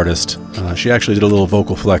bass artist. She actually did a little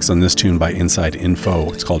vocal flex on this tune by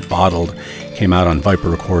Insideinfo. It's called Bottled. Came out on Viper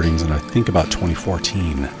Recordings in I think about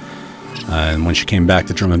 2014. And when she came back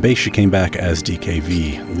to drum and bass, she came back as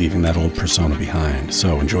DKV, leaving that old persona behind.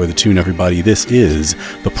 So enjoy the tune, everybody. This is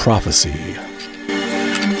The Prophecy.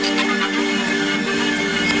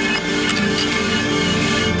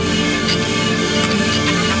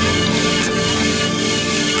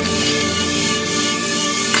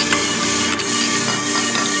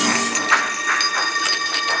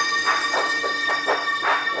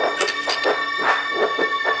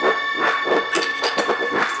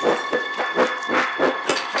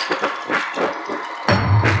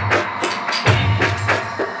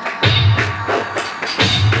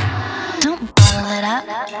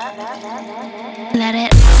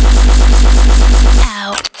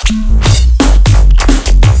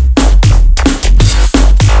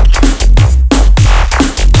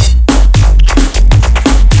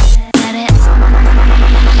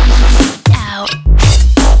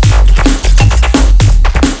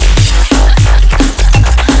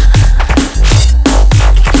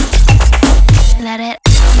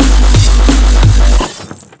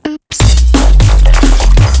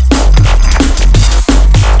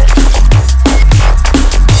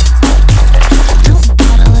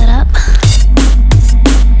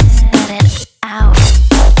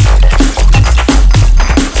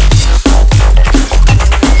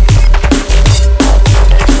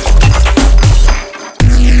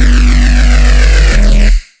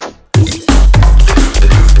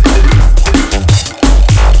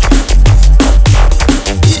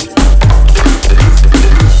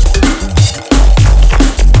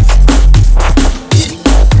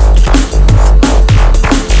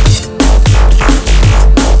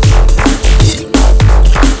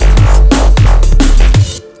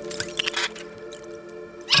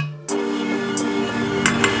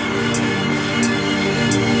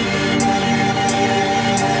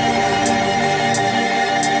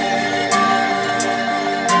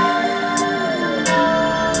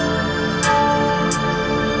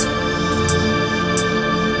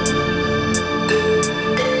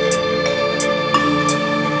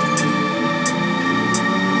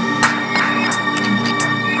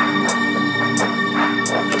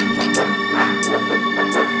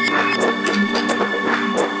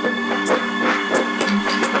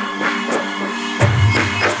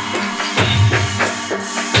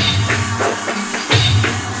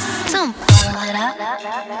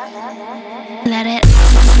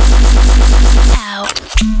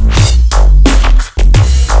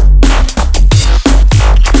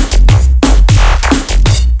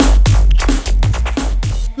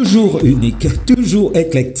 Toujours unique, toujours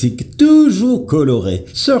éclectique, toujours coloré.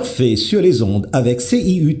 Surfez sur les ondes avec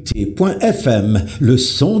CIUT.FM, le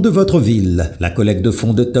son de votre ville. La collecte de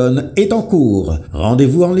fonds de tonnes est en cours.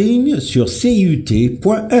 Rendez-vous en ligne sur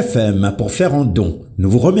CIUT.FM pour faire un don.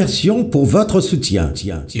 Nous vous remercions pour votre soutien.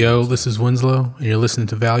 Yo, this is Winslow, and you're listening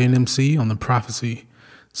to Valiant Emcee on The Prophecy,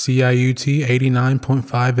 CIUT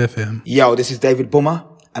 89.5 FM. Yo, this is David Bummer,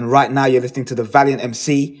 and right now you're listening to the Valiant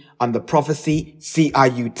Emcee on The Prophecy,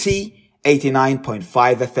 CIUT 89.5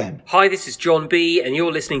 FM. Hi, this is John B, and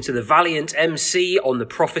you're listening to the Valiant Emcee on The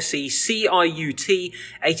Prophecy, CIUT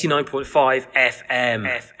 89.5 FM.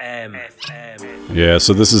 Yeah,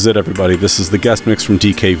 so this is it, everybody. This is the guest mix from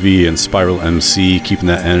DKV and Spiral MC, keeping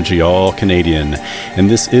that energy all Canadian.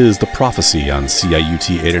 And this is The Prophecy on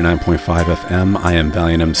CIUT 89.5 FM. I am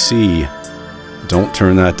Valiant MC. Don't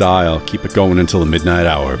turn that dial. Keep it going until the midnight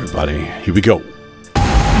hour, everybody. Here we go.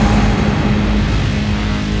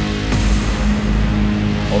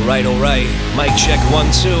 All right. Mic check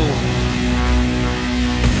 1, 2.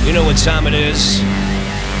 You know what time it is.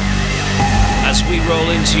 As we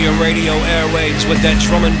roll into your radio airwaves with that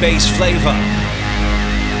drum and bass flavor.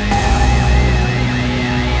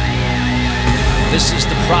 This is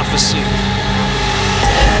The Prophecy.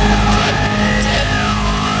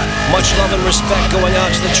 Much love and respect going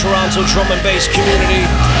out to the Toronto drum and bass community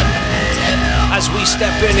as we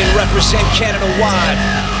step in and represent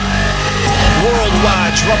Canada-wide.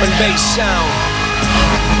 Worldwide drum and bass sound.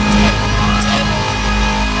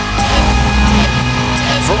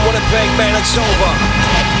 From Winnipeg, Manitoba,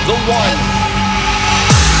 the one,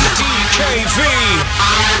 DKV,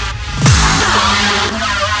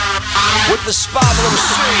 with the S.P.Y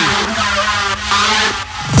MC.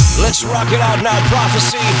 Let's rock it out now,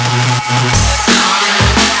 Prophecy.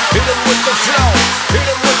 Hit him with the flow, hit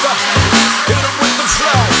him with the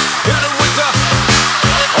flow, hit him with the,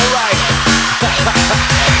 alright.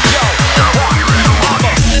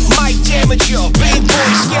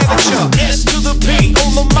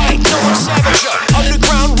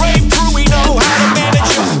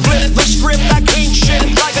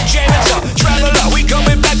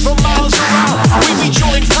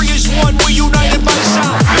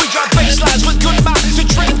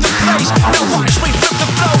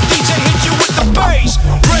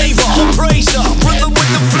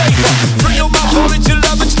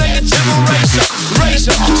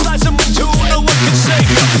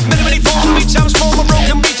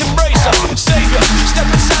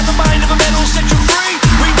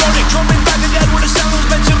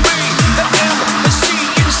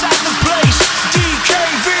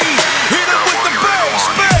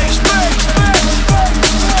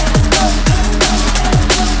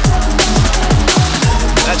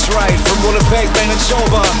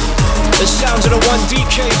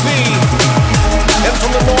 DKV. And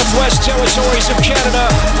from the Northwest Territories of Canada,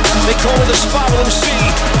 they call it the Spiral MC.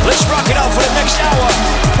 Let's rock it out for the next hour.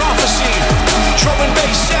 Prophecy, drum and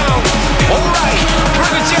bass sound. Alright,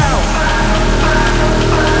 bring it down.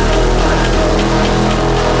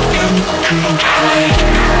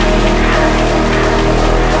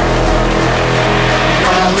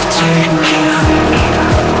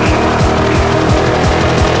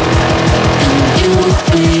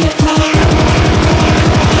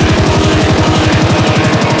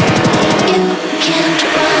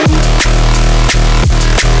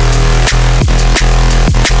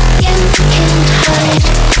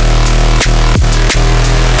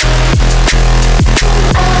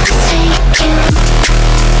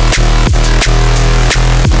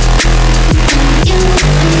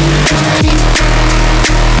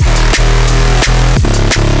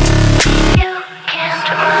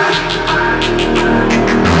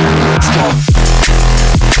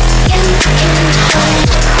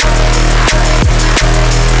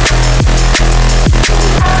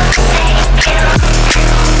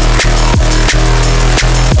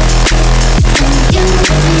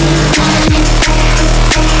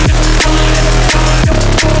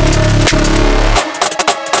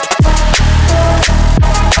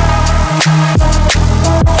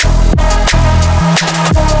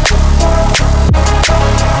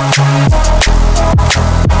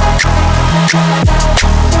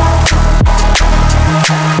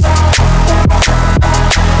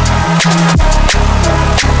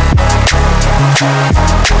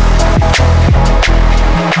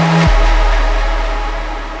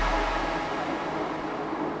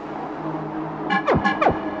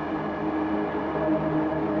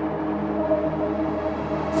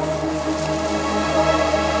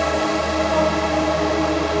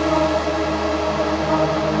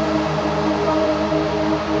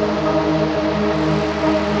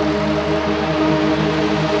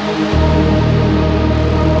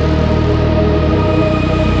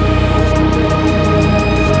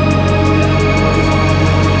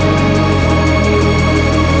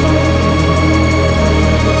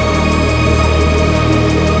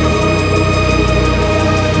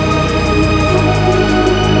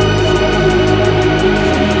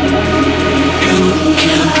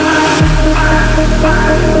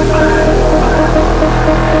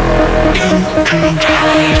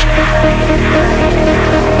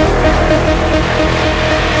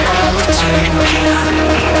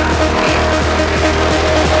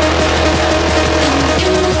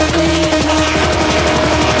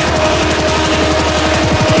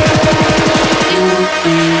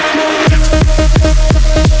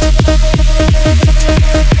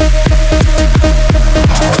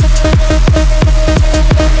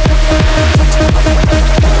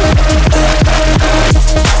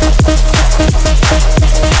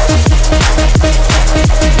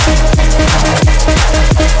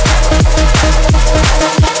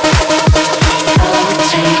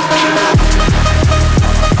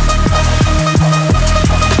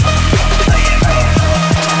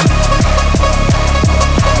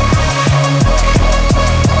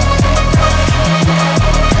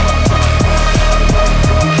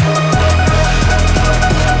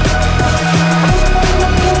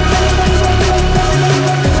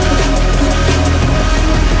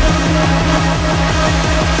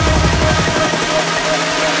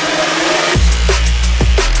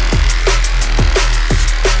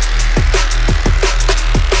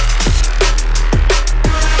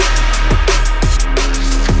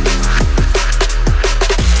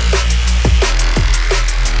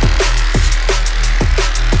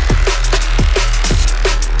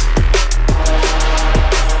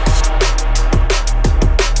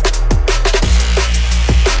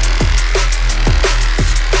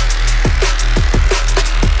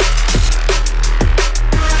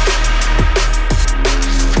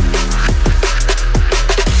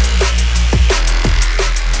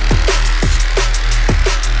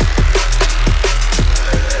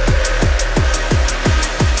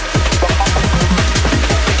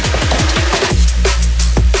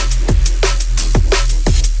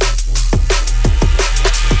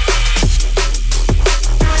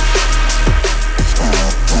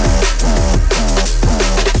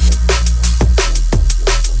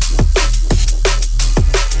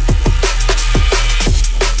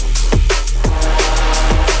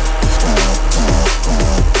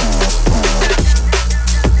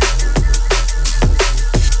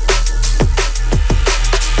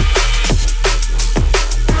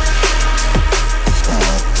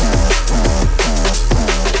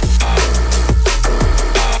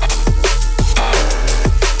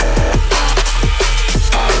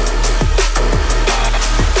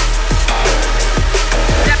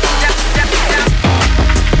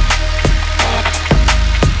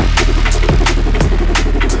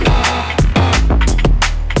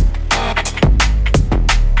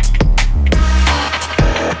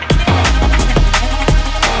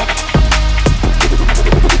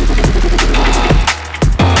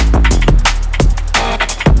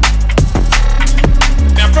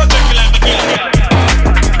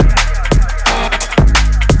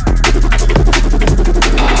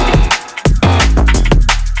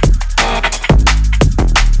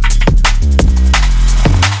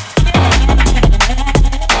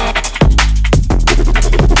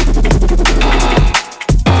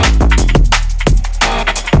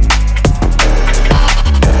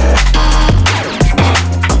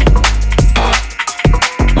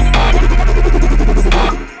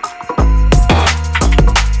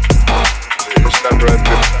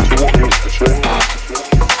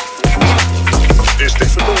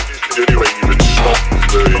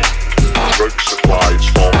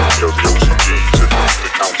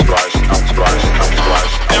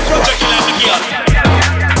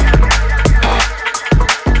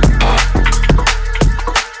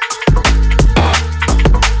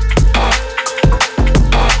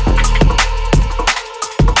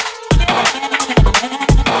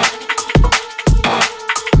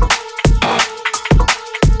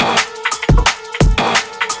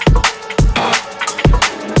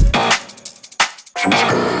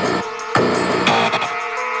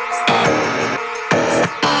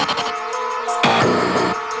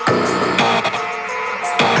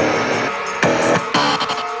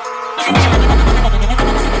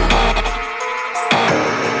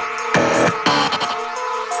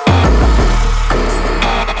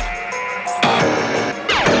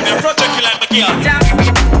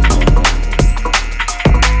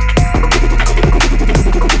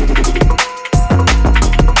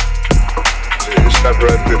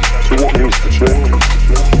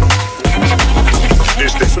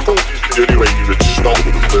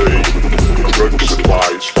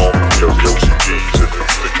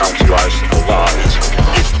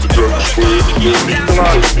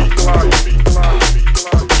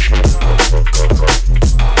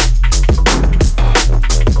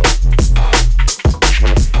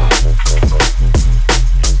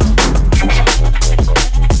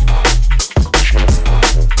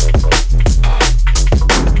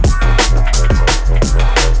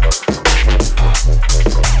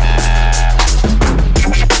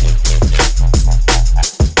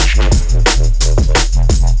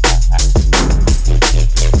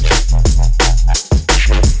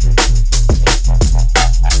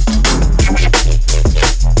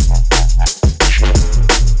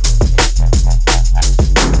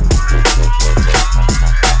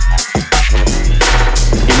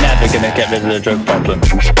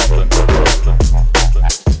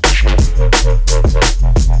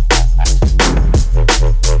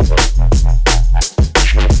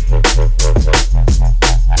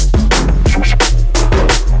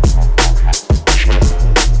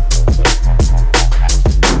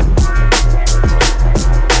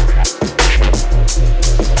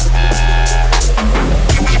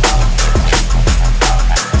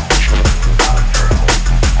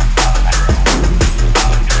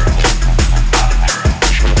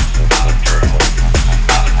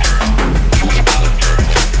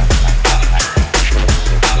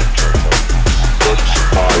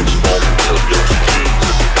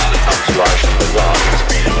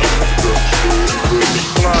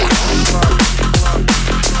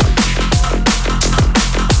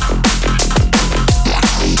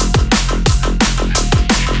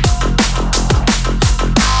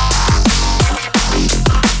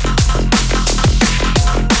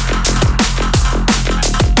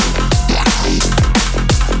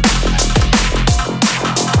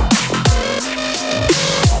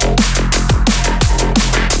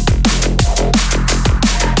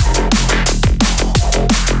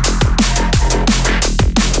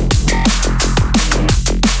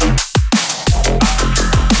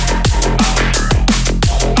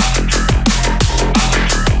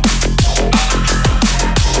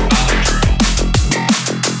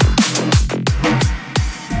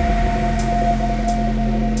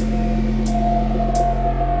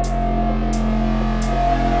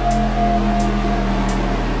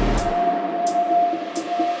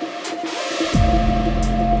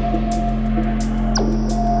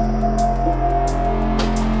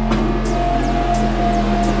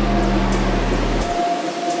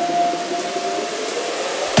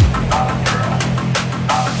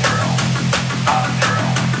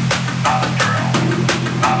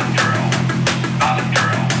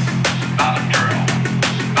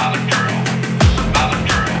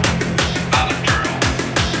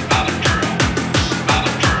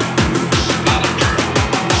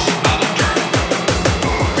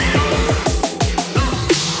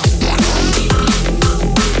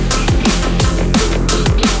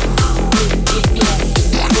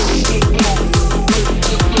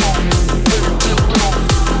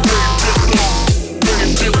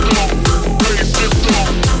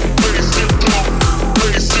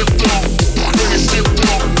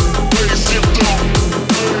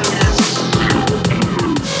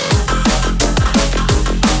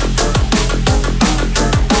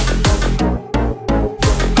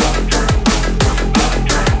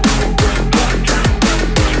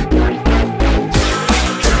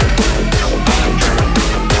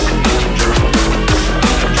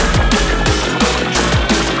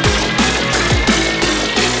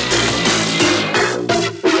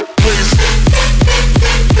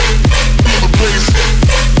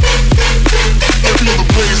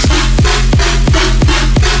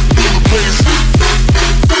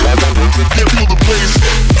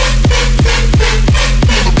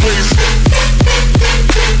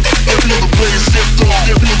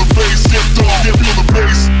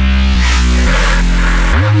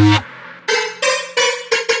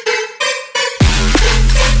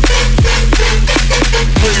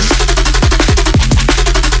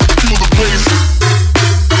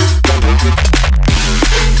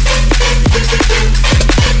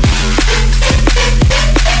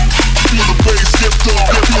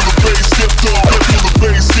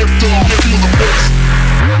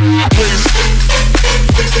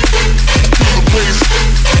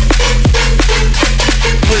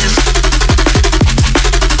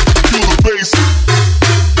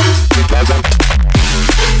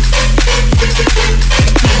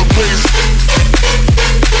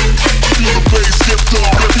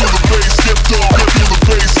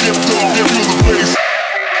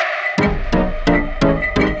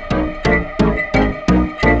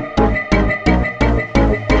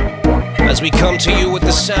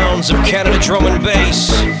 sounds of Canada drum and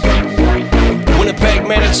bass. Winnipeg,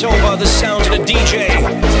 Manitoba, the sounds of the DJ.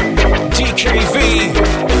 DKV.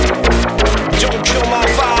 Don't kill my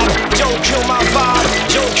vibe, don't kill my vibe,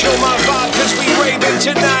 don't kill my vibe, cause we raving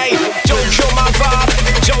tonight. Don't kill my vibe,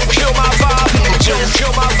 don't kill my vibe, don't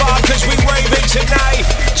kill my vibe, cause we raving tonight.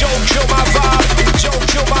 Don't kill my vibe, don't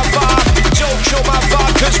kill my vibe, don't kill my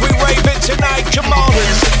vibe, cause we raving tonight. Come on.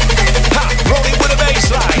 Ha, rolling with a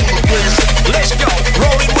bassline. Let's go,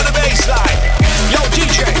 rolling with a bassline. Yo,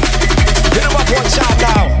 DJ, hit him up one time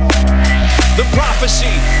now. The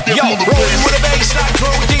prophecy, yo, rolling with a bassline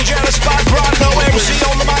through DJ on the spot, brought no MC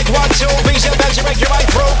on the mic, 1, 2, beats and bends to make your mic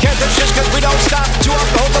through. Can't touch just cause we don't stop, 2 up,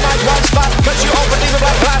 hold the mic, 1 spot, cause you open, leave it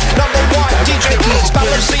like flat. Number 1, DJ, spot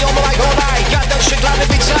MC on the mic all night, got that shit loud to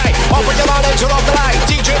be tight. Open your mind and turn off the light,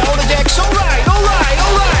 DJ on the decks, alright, alright,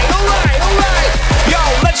 alright, alright, alright. Yo,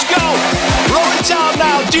 let's go, roll it down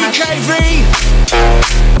now, DKV.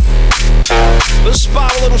 The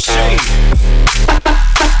spot MC.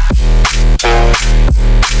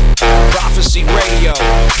 Prophecy Radio.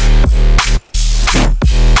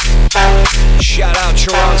 Shout out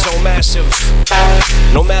Toronto Massive.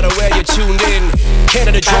 No matter where you're tuned in,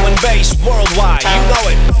 Canada drum and bass worldwide, you know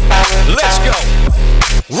it. Let's go.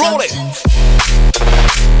 Roll it.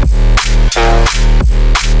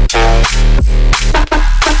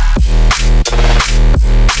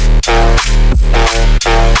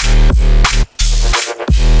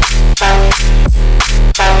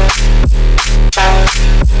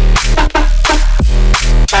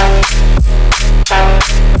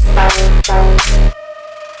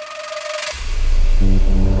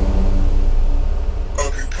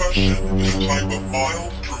 Concussion is a type of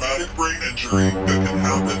mild traumatic brain injury that can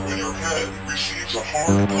happen when your head receives a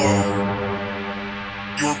hard blow.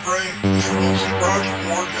 Your brain is the most fragile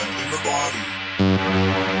organ in the body.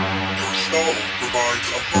 Your skull provides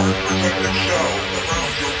a hard protective shell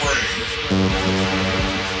around your brain.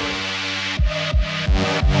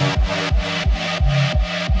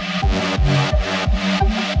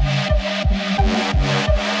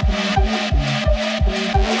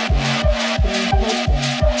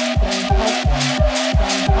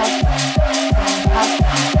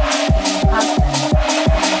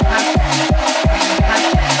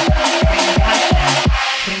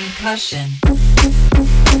 Concussion.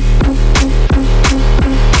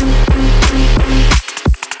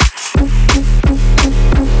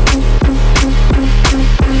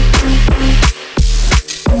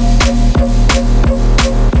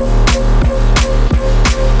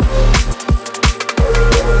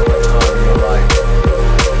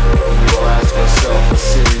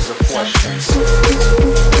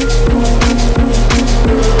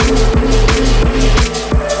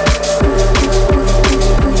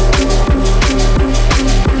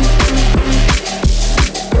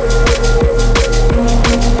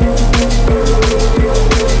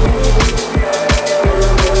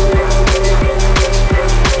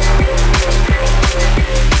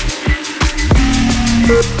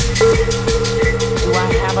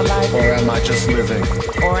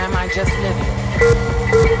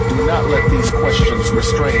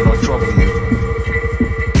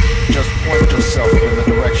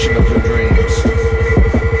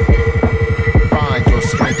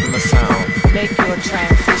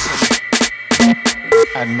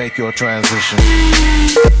 Make your transition.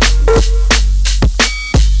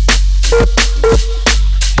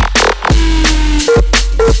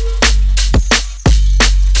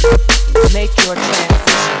 Make your transition.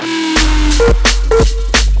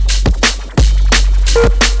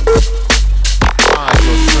 Find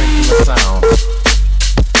your strength in the sound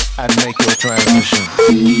and make your transition.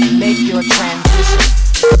 Make your transition.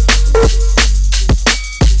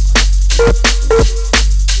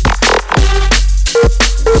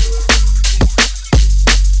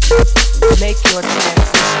 Make your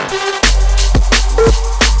transition.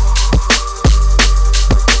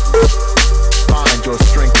 Find your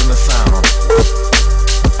strength in the sound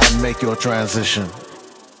and make your transition.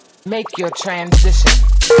 Make your transition.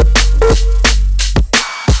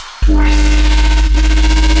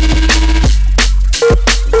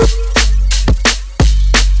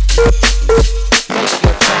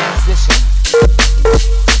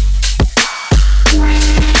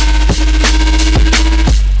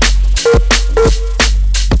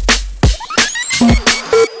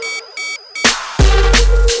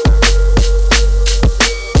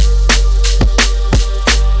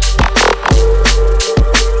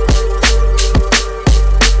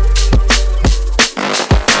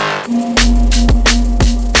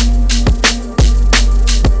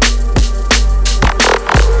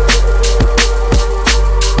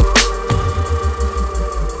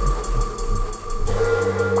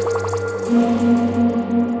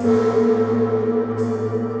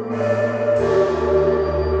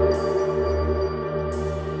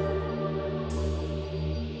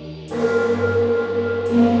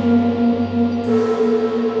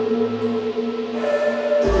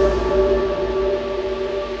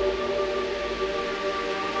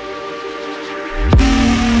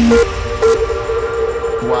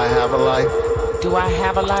 have a life? Do I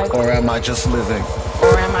have a life? Or am I just living?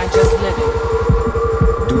 Or am I just living?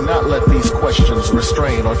 Do not let these questions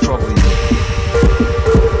restrain or trouble you.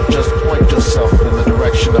 Just point yourself in the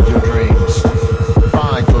direction of your dreams.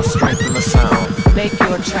 Find your strength in the sound. Make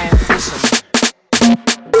your transition.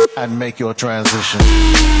 And make your transition.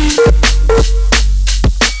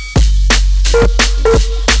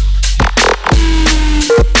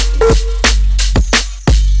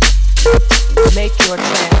 Make your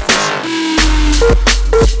transition.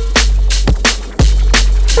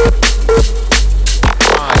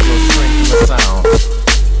 Find your strength in the sound.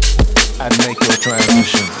 And make your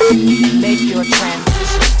transition. Make your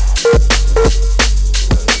transition.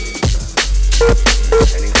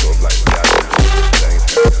 Any sort of like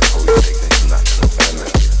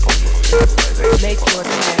make your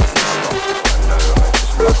transition.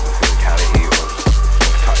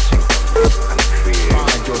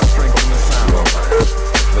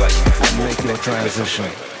 Make your transition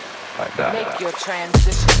like that. Make your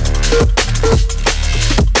transition.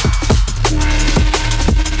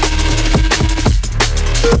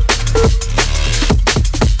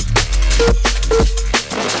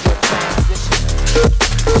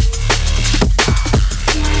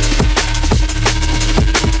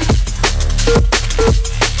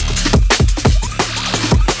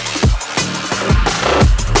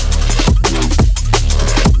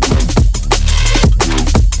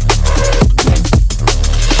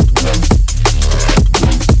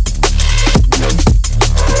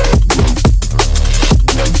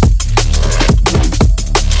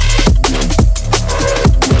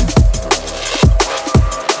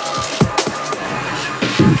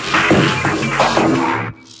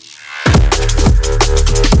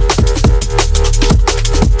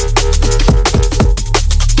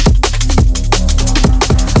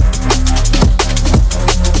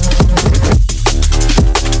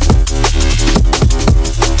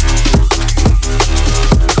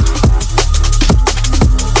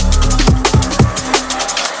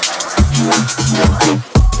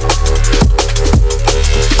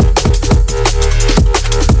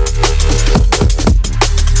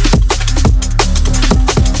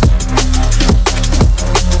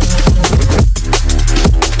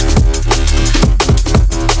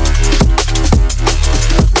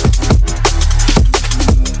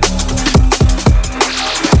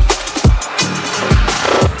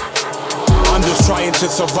 to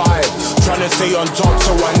survive. Trying to stay on top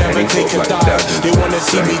so I never take a dive. They wanna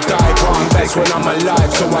see me die, but I'm best when I'm alive.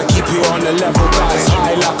 So I keep it on the level, guys,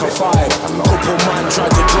 high like a 5. Couple man tried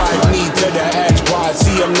to drive me to the edge, but I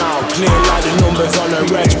see them now, clear like the numbers on a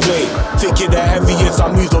red plate. Take it the heaviest,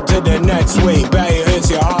 I move up to the next way. Bet it hurts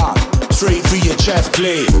your heart, straight through your chest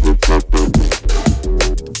plate.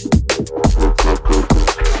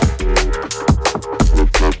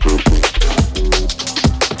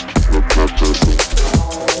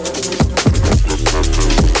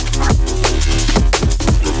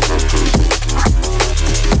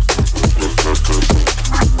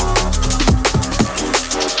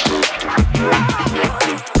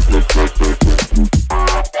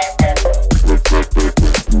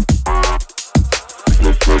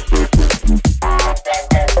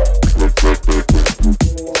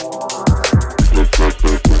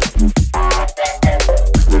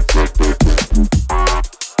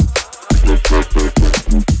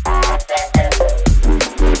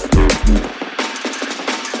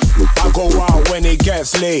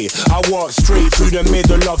 I walk straight through the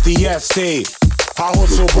middle of the estate. I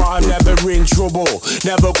hustle but I'm never in trouble.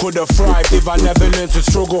 Never could have thrived if I never learned to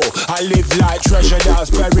struggle. I live like treasure that's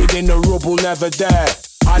buried in the rubble, never there.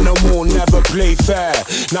 Animal never play fair.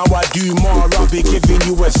 Now I do more, I'll be giving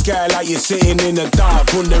you a scare like you're sitting in the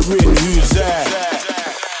dark wondering who's there.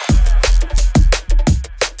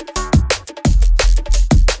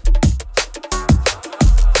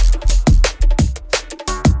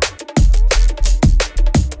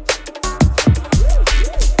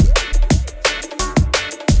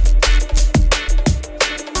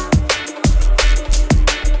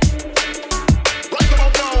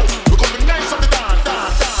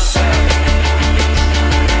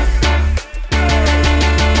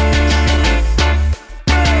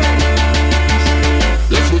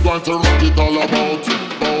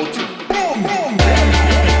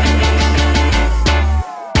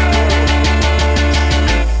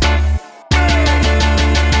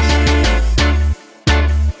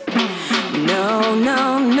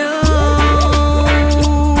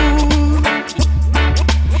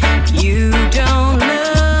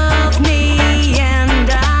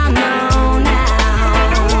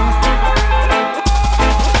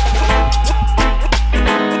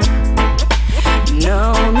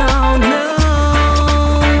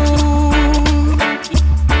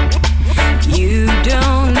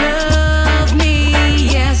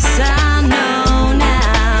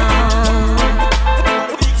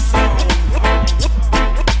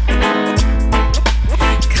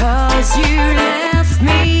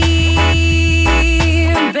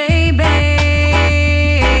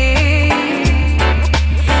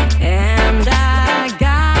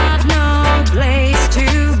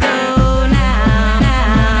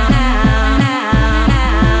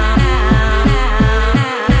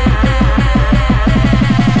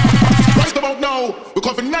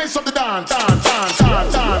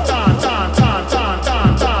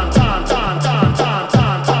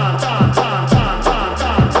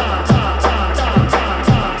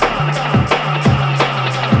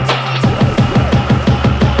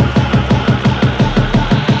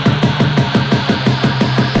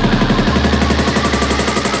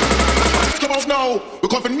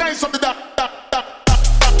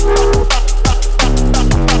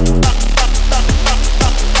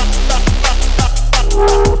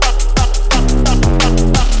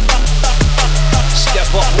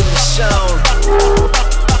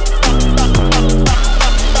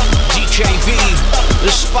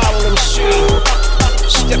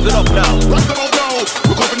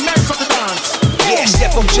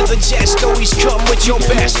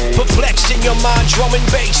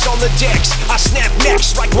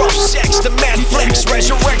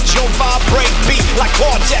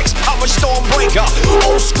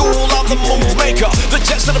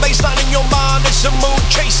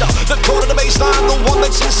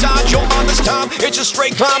 It's a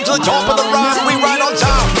straight climb to the top of the ride. We ride on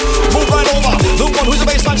time, move right over. The one who's a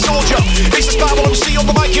baseline soldier. It's the Bible MC on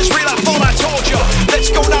the mic. It's real. I thought I told you. Let's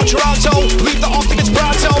go now, Toronto. Leave the octave, it's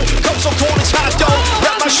pronto. Come so cold, it's hot though.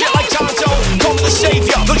 Rap my shit like Tonto. Come the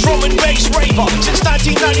savior, the drum and bass raver. Since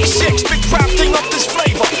 1996, been crafting up this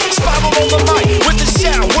flavor. Spiral on the mic with the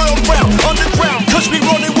sound. World round, underground. Cause we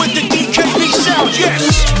running with the DKV sound.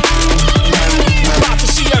 Yes.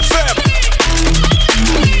 Prophecy FM.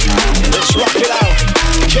 Let's rock it out.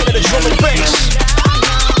 Canada drum and bass.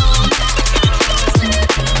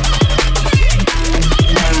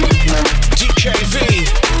 DKV.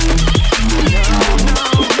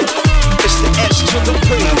 It's the S to the P.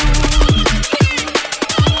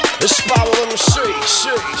 The Spiral on the C.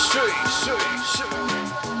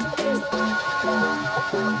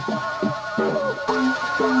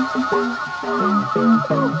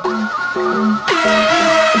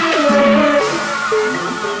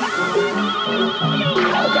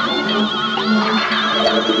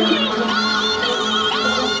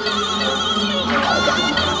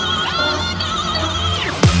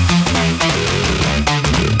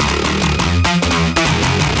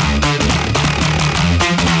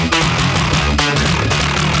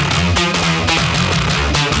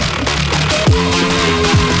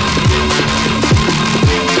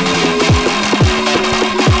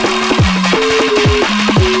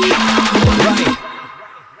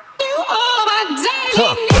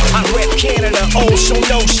 So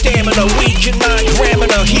no stamina, weak and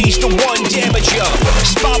non-grammar. He's the one damager.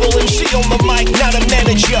 Spiral MC on the mic, not a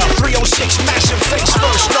manager. 306 massive face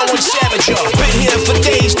first, no one savager. Been here for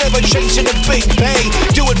days, never chasing a big pay.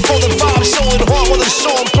 Do it for the vibe, soul and heart while the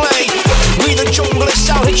song play. We the junglers,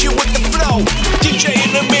 I'll hit you with the flow. DJ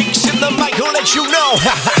in the mix, in the mic, I'll let you know.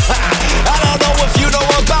 I don't know if you know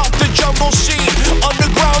about the jungle scene.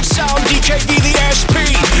 Underground sound, DKV, the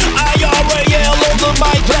S.P.Y. IRAL on the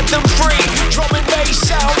mic, let them free. Drum and bass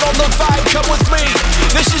sound on the vibe, come with me.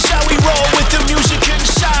 This is how we roll with the music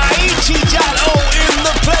inside. T.R.A.C in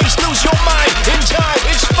the place, lose your mind. In time,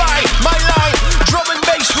 it's fine, my line. Drum and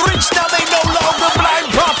bass rinse, now they no longer blind.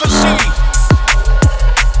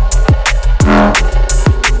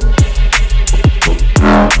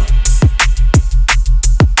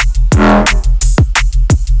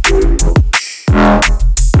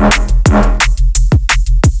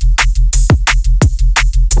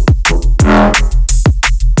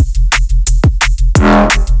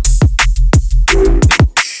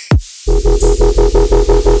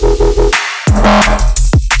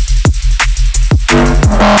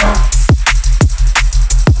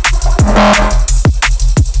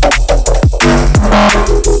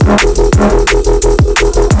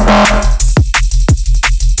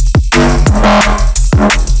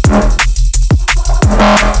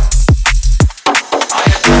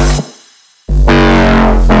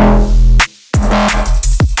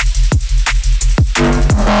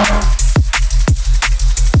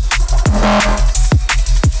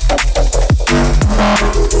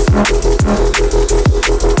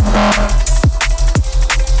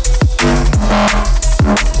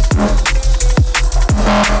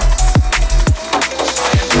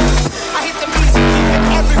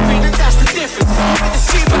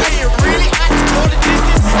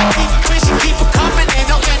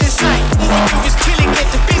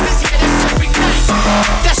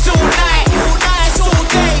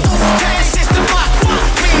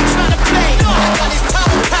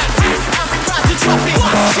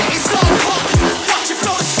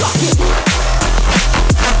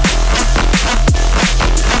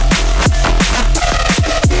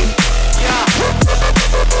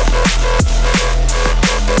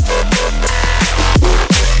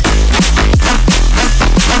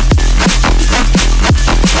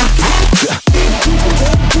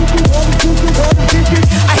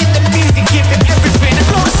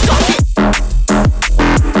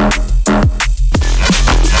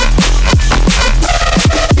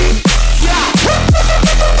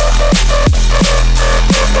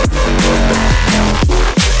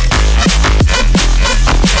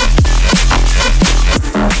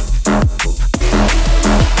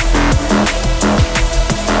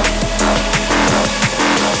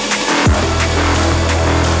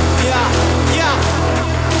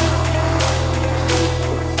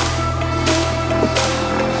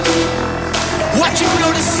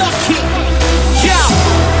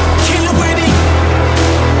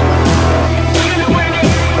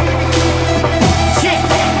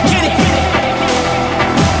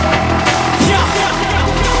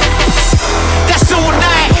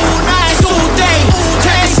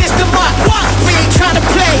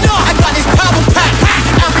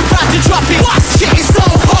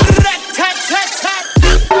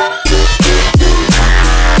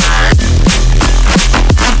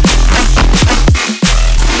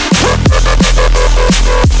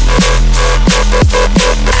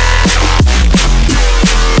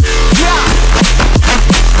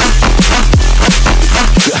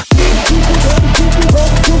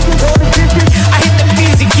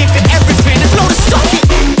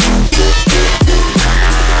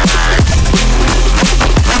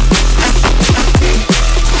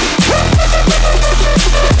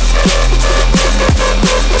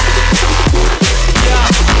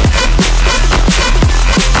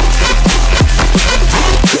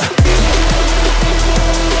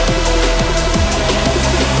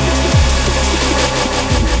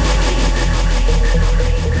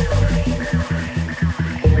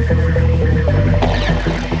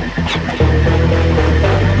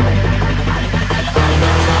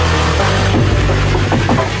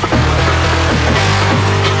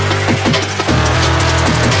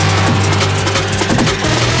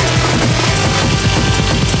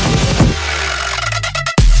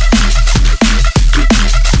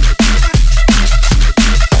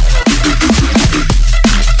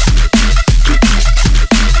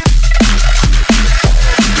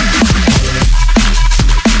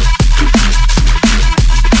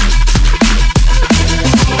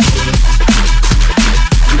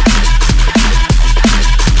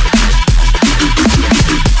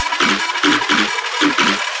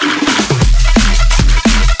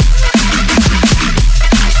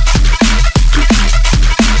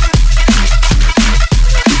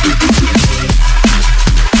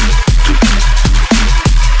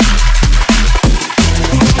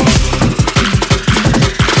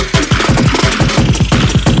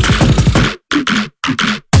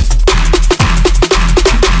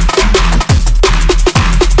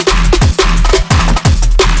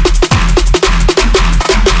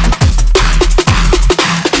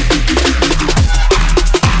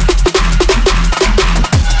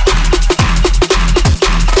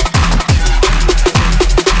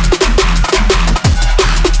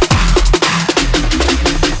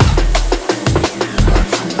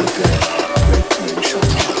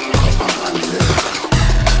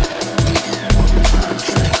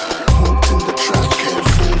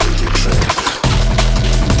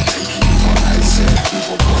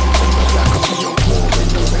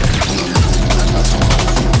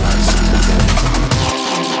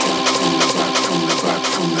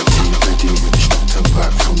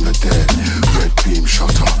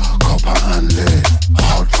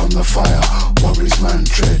 fire. Worries man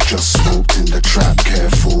dread, just smoked in the trap.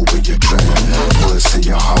 Careful with your tread. Words in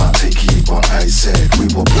your heart, take heed what I said. We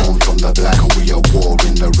were born from the black and we are war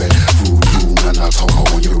in the red. Voodoo man, I'll talk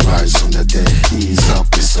on your rise from the dead. Ease up,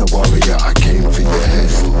 Mr. Warrior, I came for your head.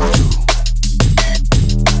 Voodoo.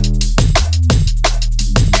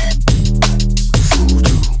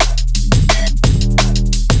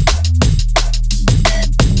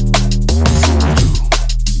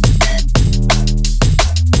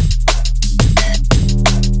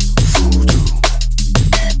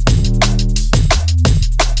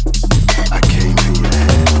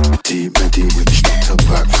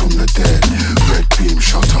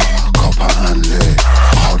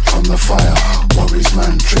 Fire,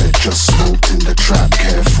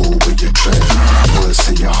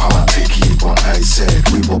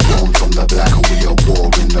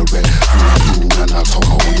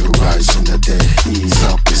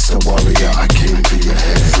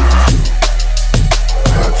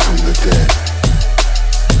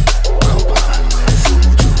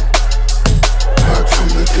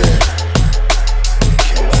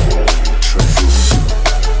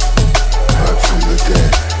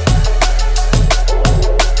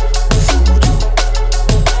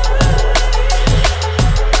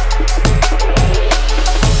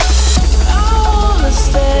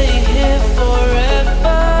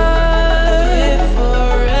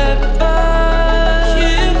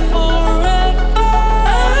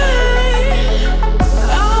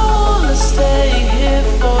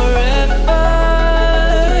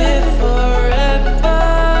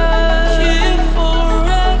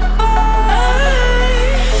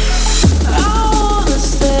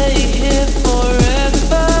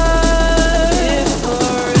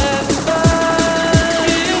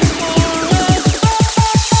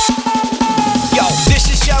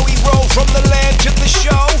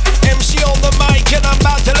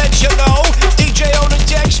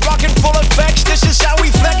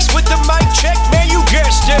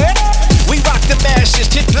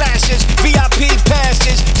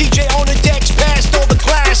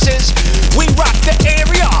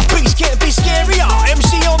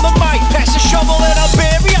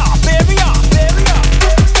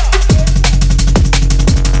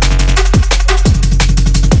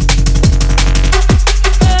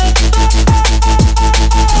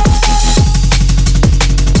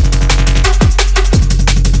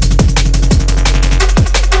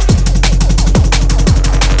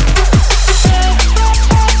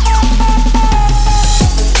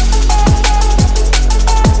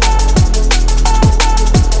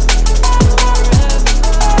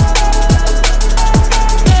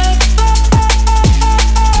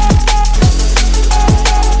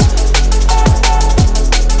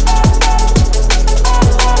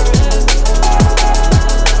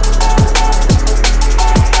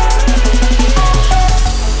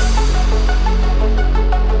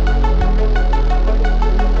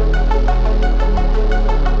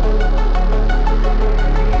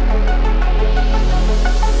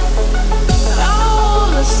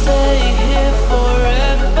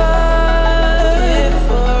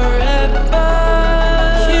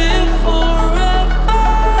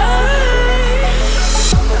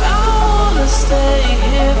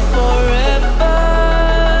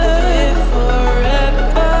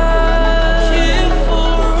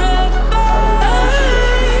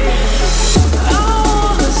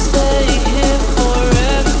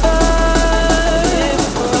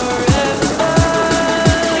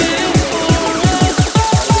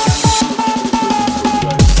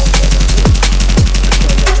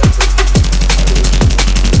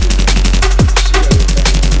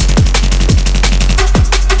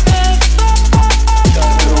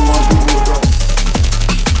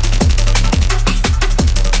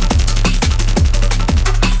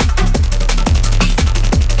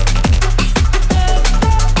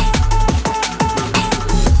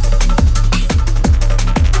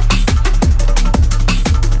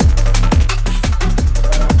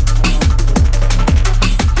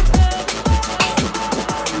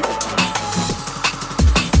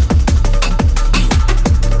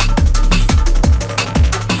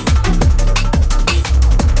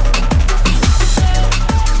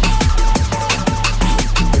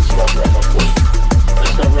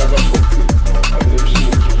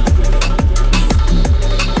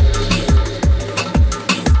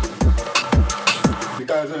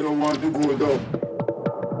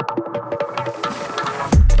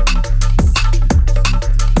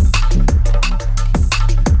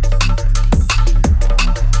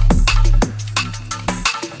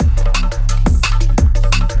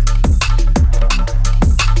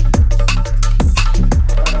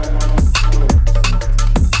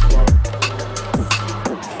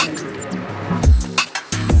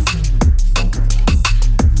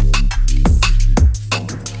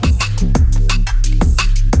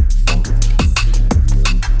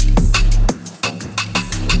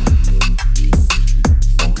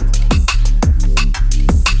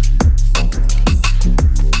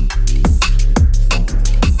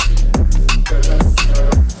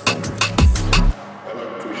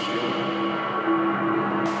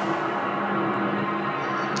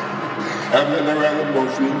 I'm not a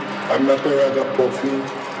ragamuffin. I'm not a ragapuffin.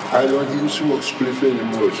 I don't even smoke spliff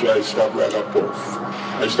anymore, so I stop ragapuff.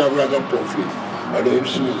 I stop ragapuffing. I don't even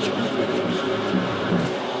smoke spliff anymore.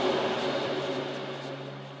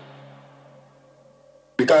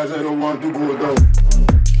 Because I don't want to go down.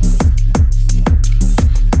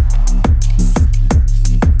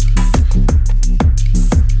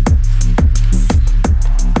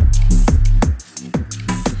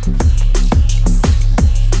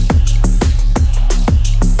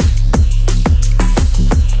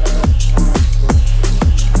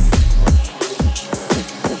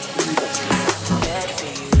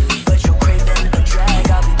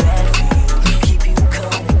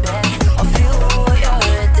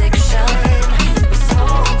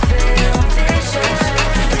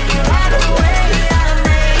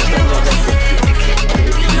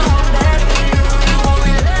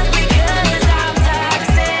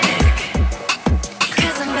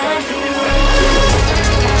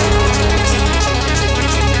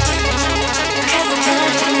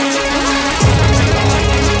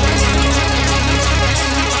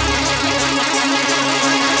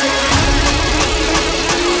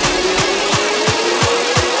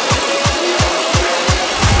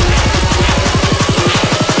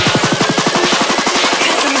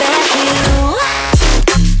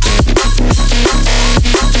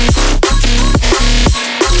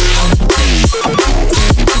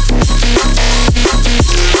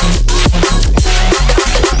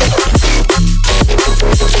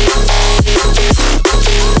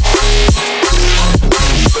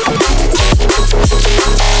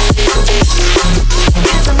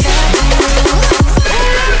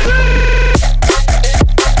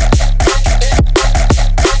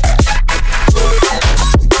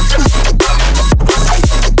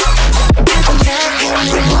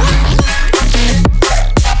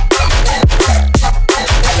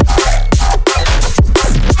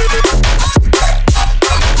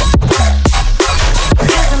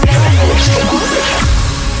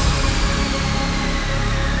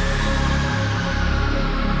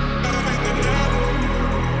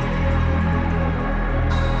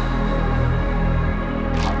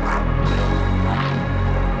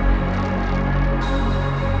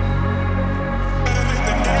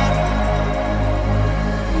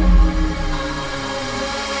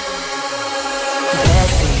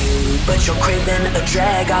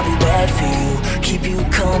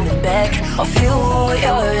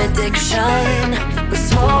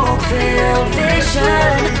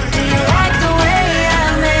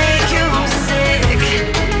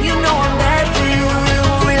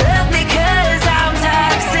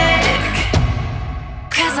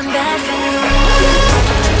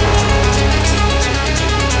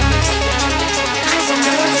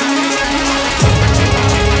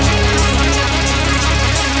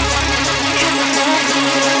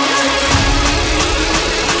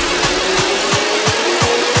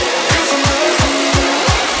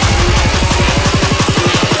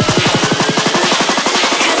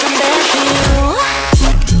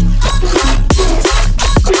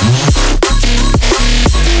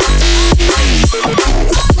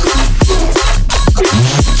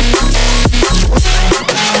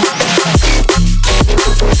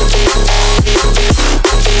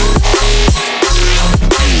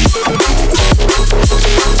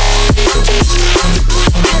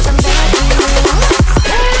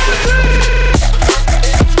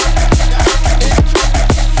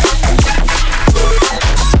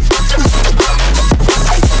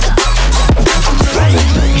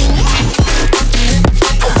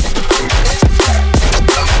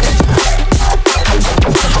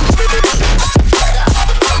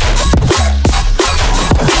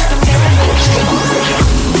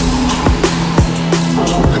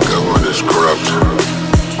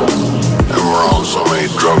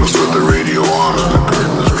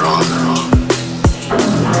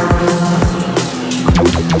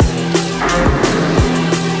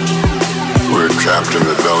 We're trapped in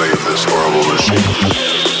the belly of this horrible machine.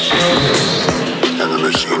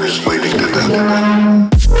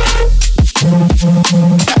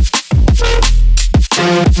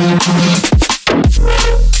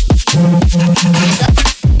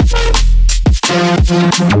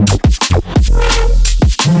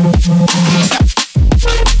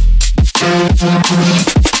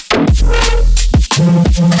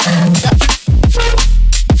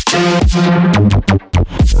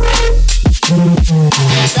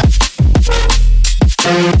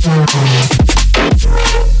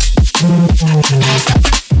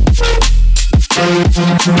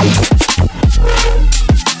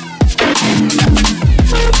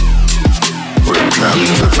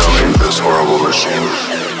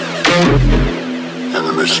 And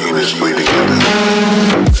the machine is bleeding to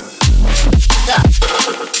death.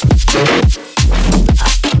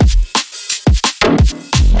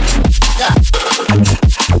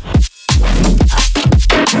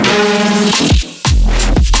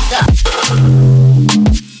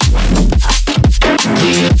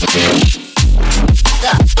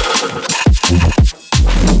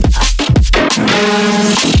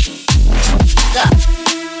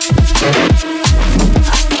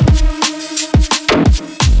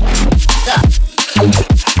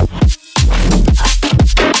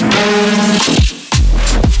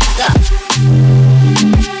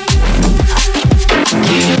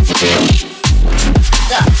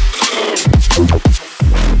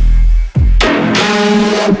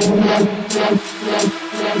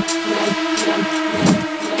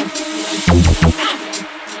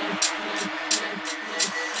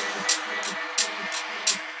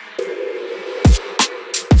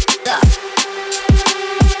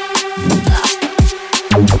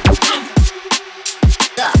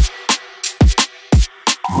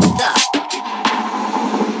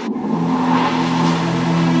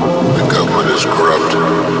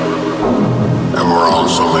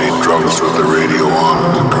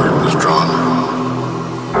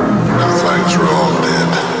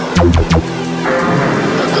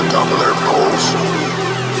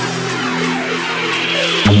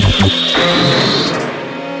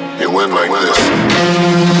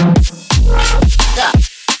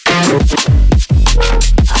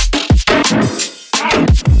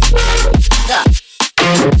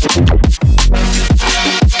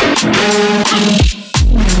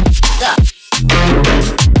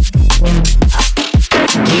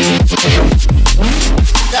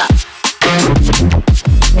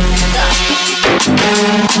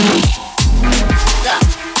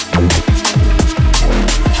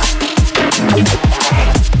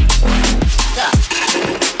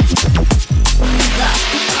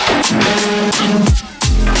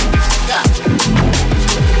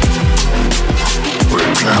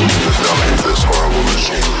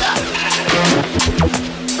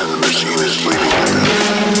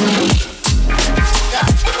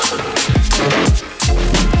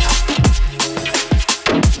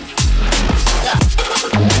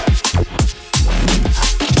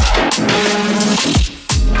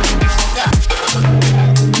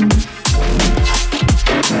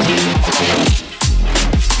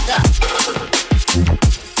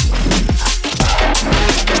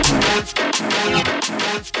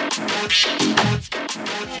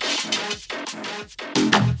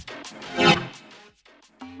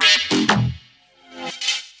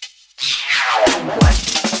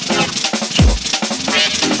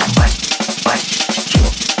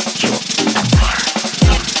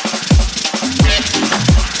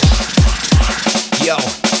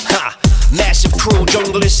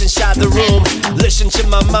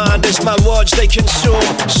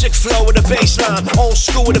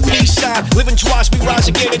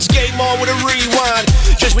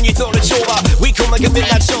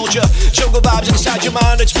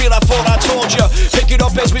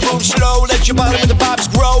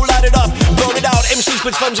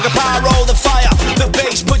 Flames like a pyro, the fire, the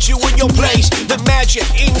bass puts you in your place. The magic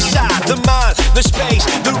inside, the mind, the space,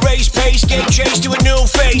 the race pace, game chase to a new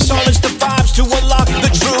face. Harness the vibes to unlock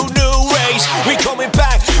the true new race. We coming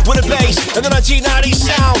back with a bass and the 1990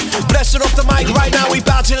 sound. Blessed off the mic right now, we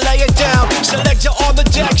about to lay it down. Selector on the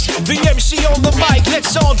decks, the MC on the mic.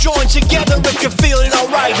 Let's all join together if you're feeling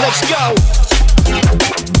alright. Let's go.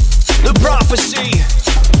 The prophecy,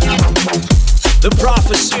 the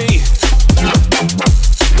prophecy.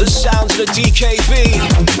 The sounds of the DKV.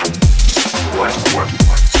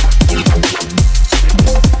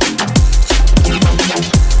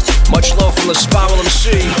 Much love from the Valiant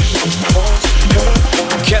Emcee.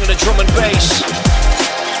 Canada drum and bass.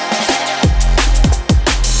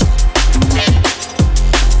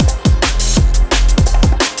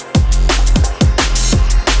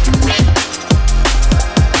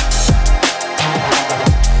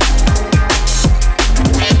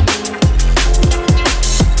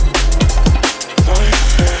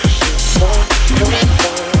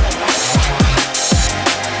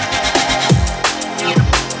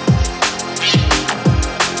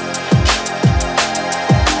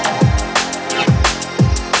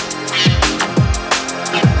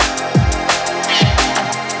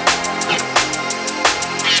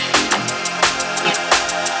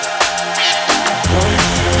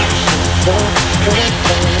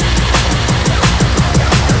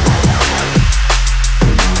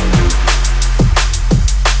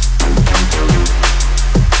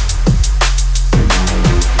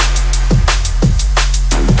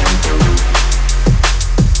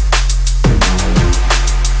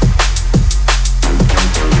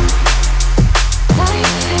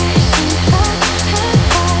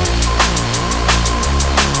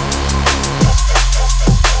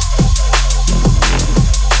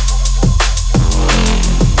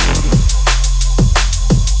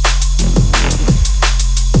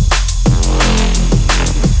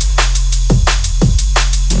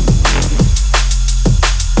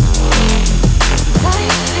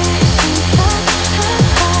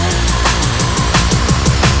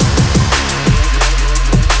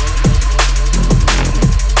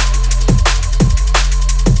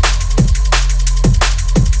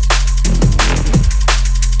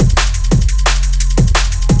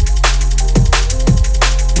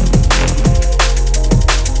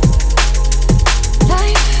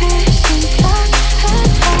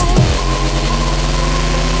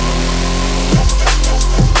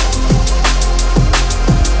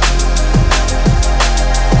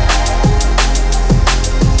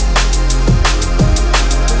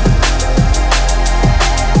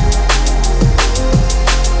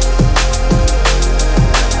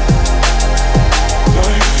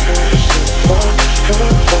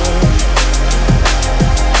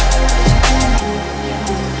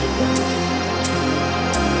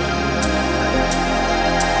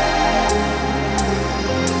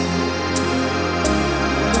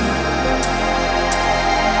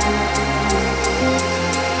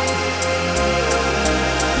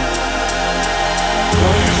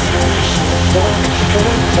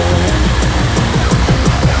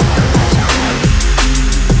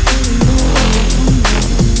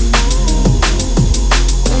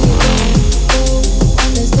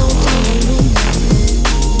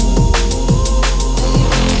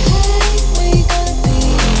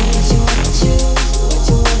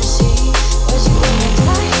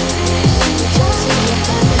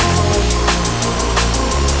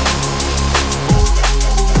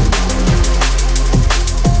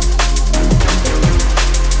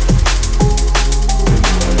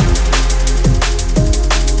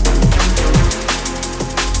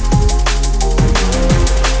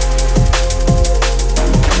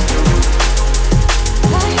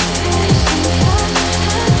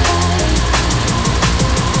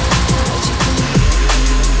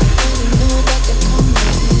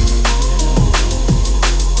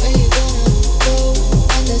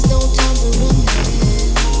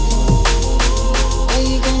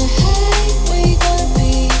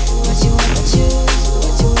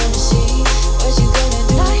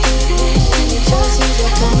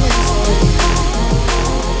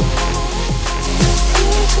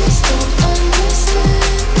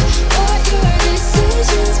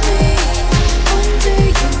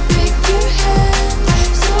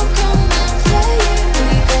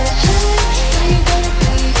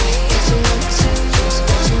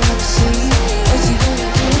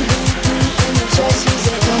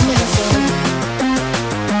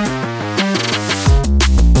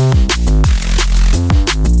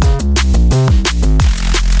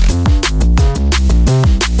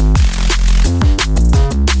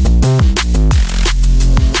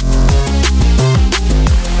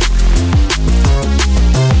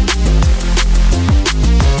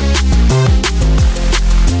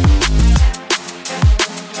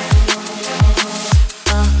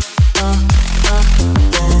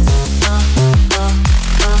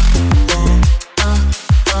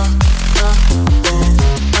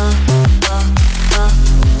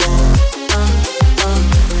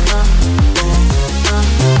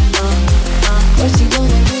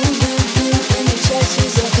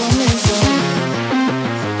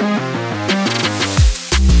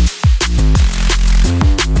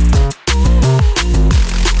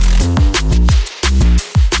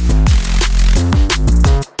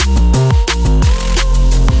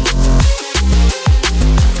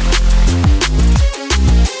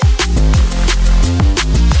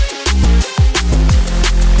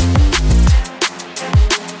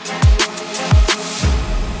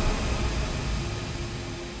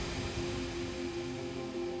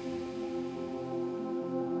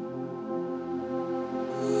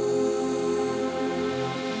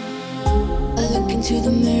 into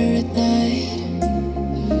the mirror at night.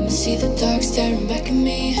 I see the dark staring back at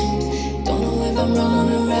me. Don't know if I'm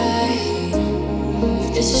wrong or right.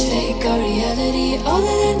 If this is fake or reality, all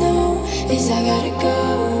that I know is I gotta go.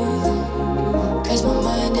 Cause my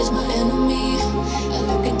mind is my enemy. I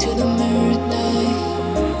look into the mirror at night.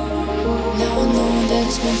 Now I know that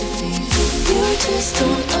it's meant to be. You just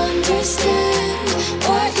don't understand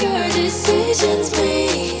what your decisions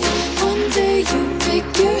mean. One day you pick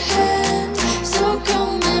your hand, so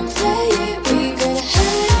come and play it. We gonna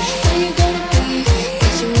have, where you gonna be?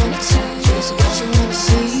 What you wanna choose, what you wanna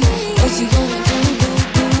see, what you gonna do,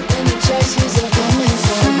 when the choices are coming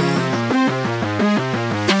for you.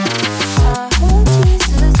 I heard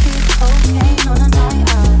Jesus did cocaine on a night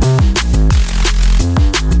out.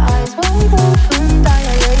 Eyes wide open,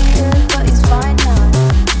 dilated, but he's fine now.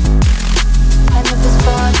 And if his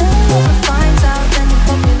father ever finds out, then he'll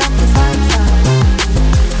probably knock his lights out.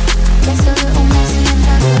 Gets a little messy in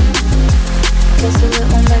heaven. Gets a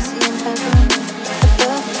little messy in heaven.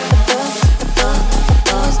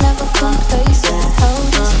 The was never complacent. Held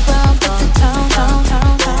his ground, but the town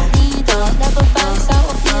leader never backs out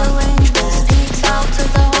of the arrangement. Speaks out to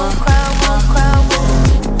the whole crowd.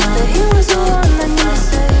 That he was the one that needed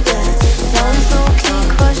saving. Now he's low-key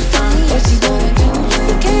crushed on me. What's he gonna do?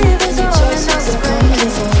 He gave his all and now he's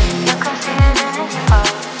breaking. You can see it in his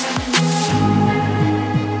heart.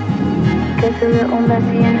 Gets a little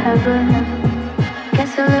messy in heaven.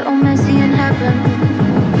 Gets a little messy in heaven.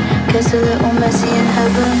 Gets a little messy in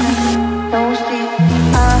heaven. No sleep.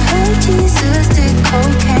 I heard Jesus did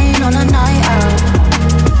cocaine on a night out.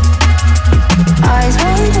 Eyes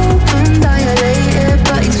wide open, dilated,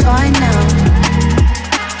 but he's fine now.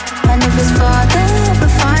 And if his father ever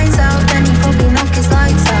finds out, then he'll probably knock his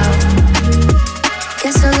lights out.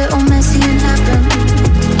 Gets a little messy in heaven.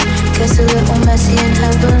 Gets a little messy in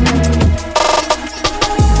heaven.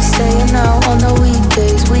 Staying out on the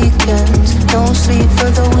weekdays, weekends. No sleep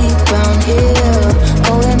for the week round here.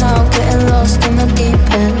 Going out, getting lost in the deep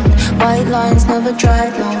end. White lines never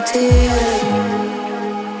dried, no tears.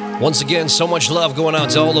 Once again, so much love going out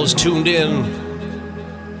to all those tuned in.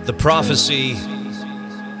 The Prophecy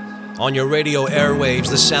on your radio airwaves,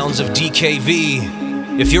 the sounds of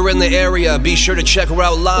DKV. If you're in the area, be sure to check her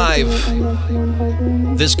out live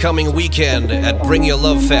this coming weekend at DRIIA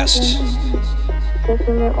Love Fest.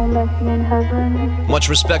 Much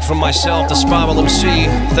respect from myself, the Spiral MC.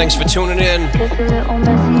 Thanks for tuning in.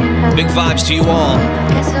 Big vibes to you all.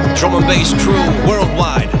 Drum and bass crew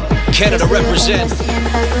worldwide. Canada represent.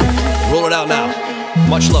 Roll it out now.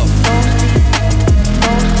 Much love.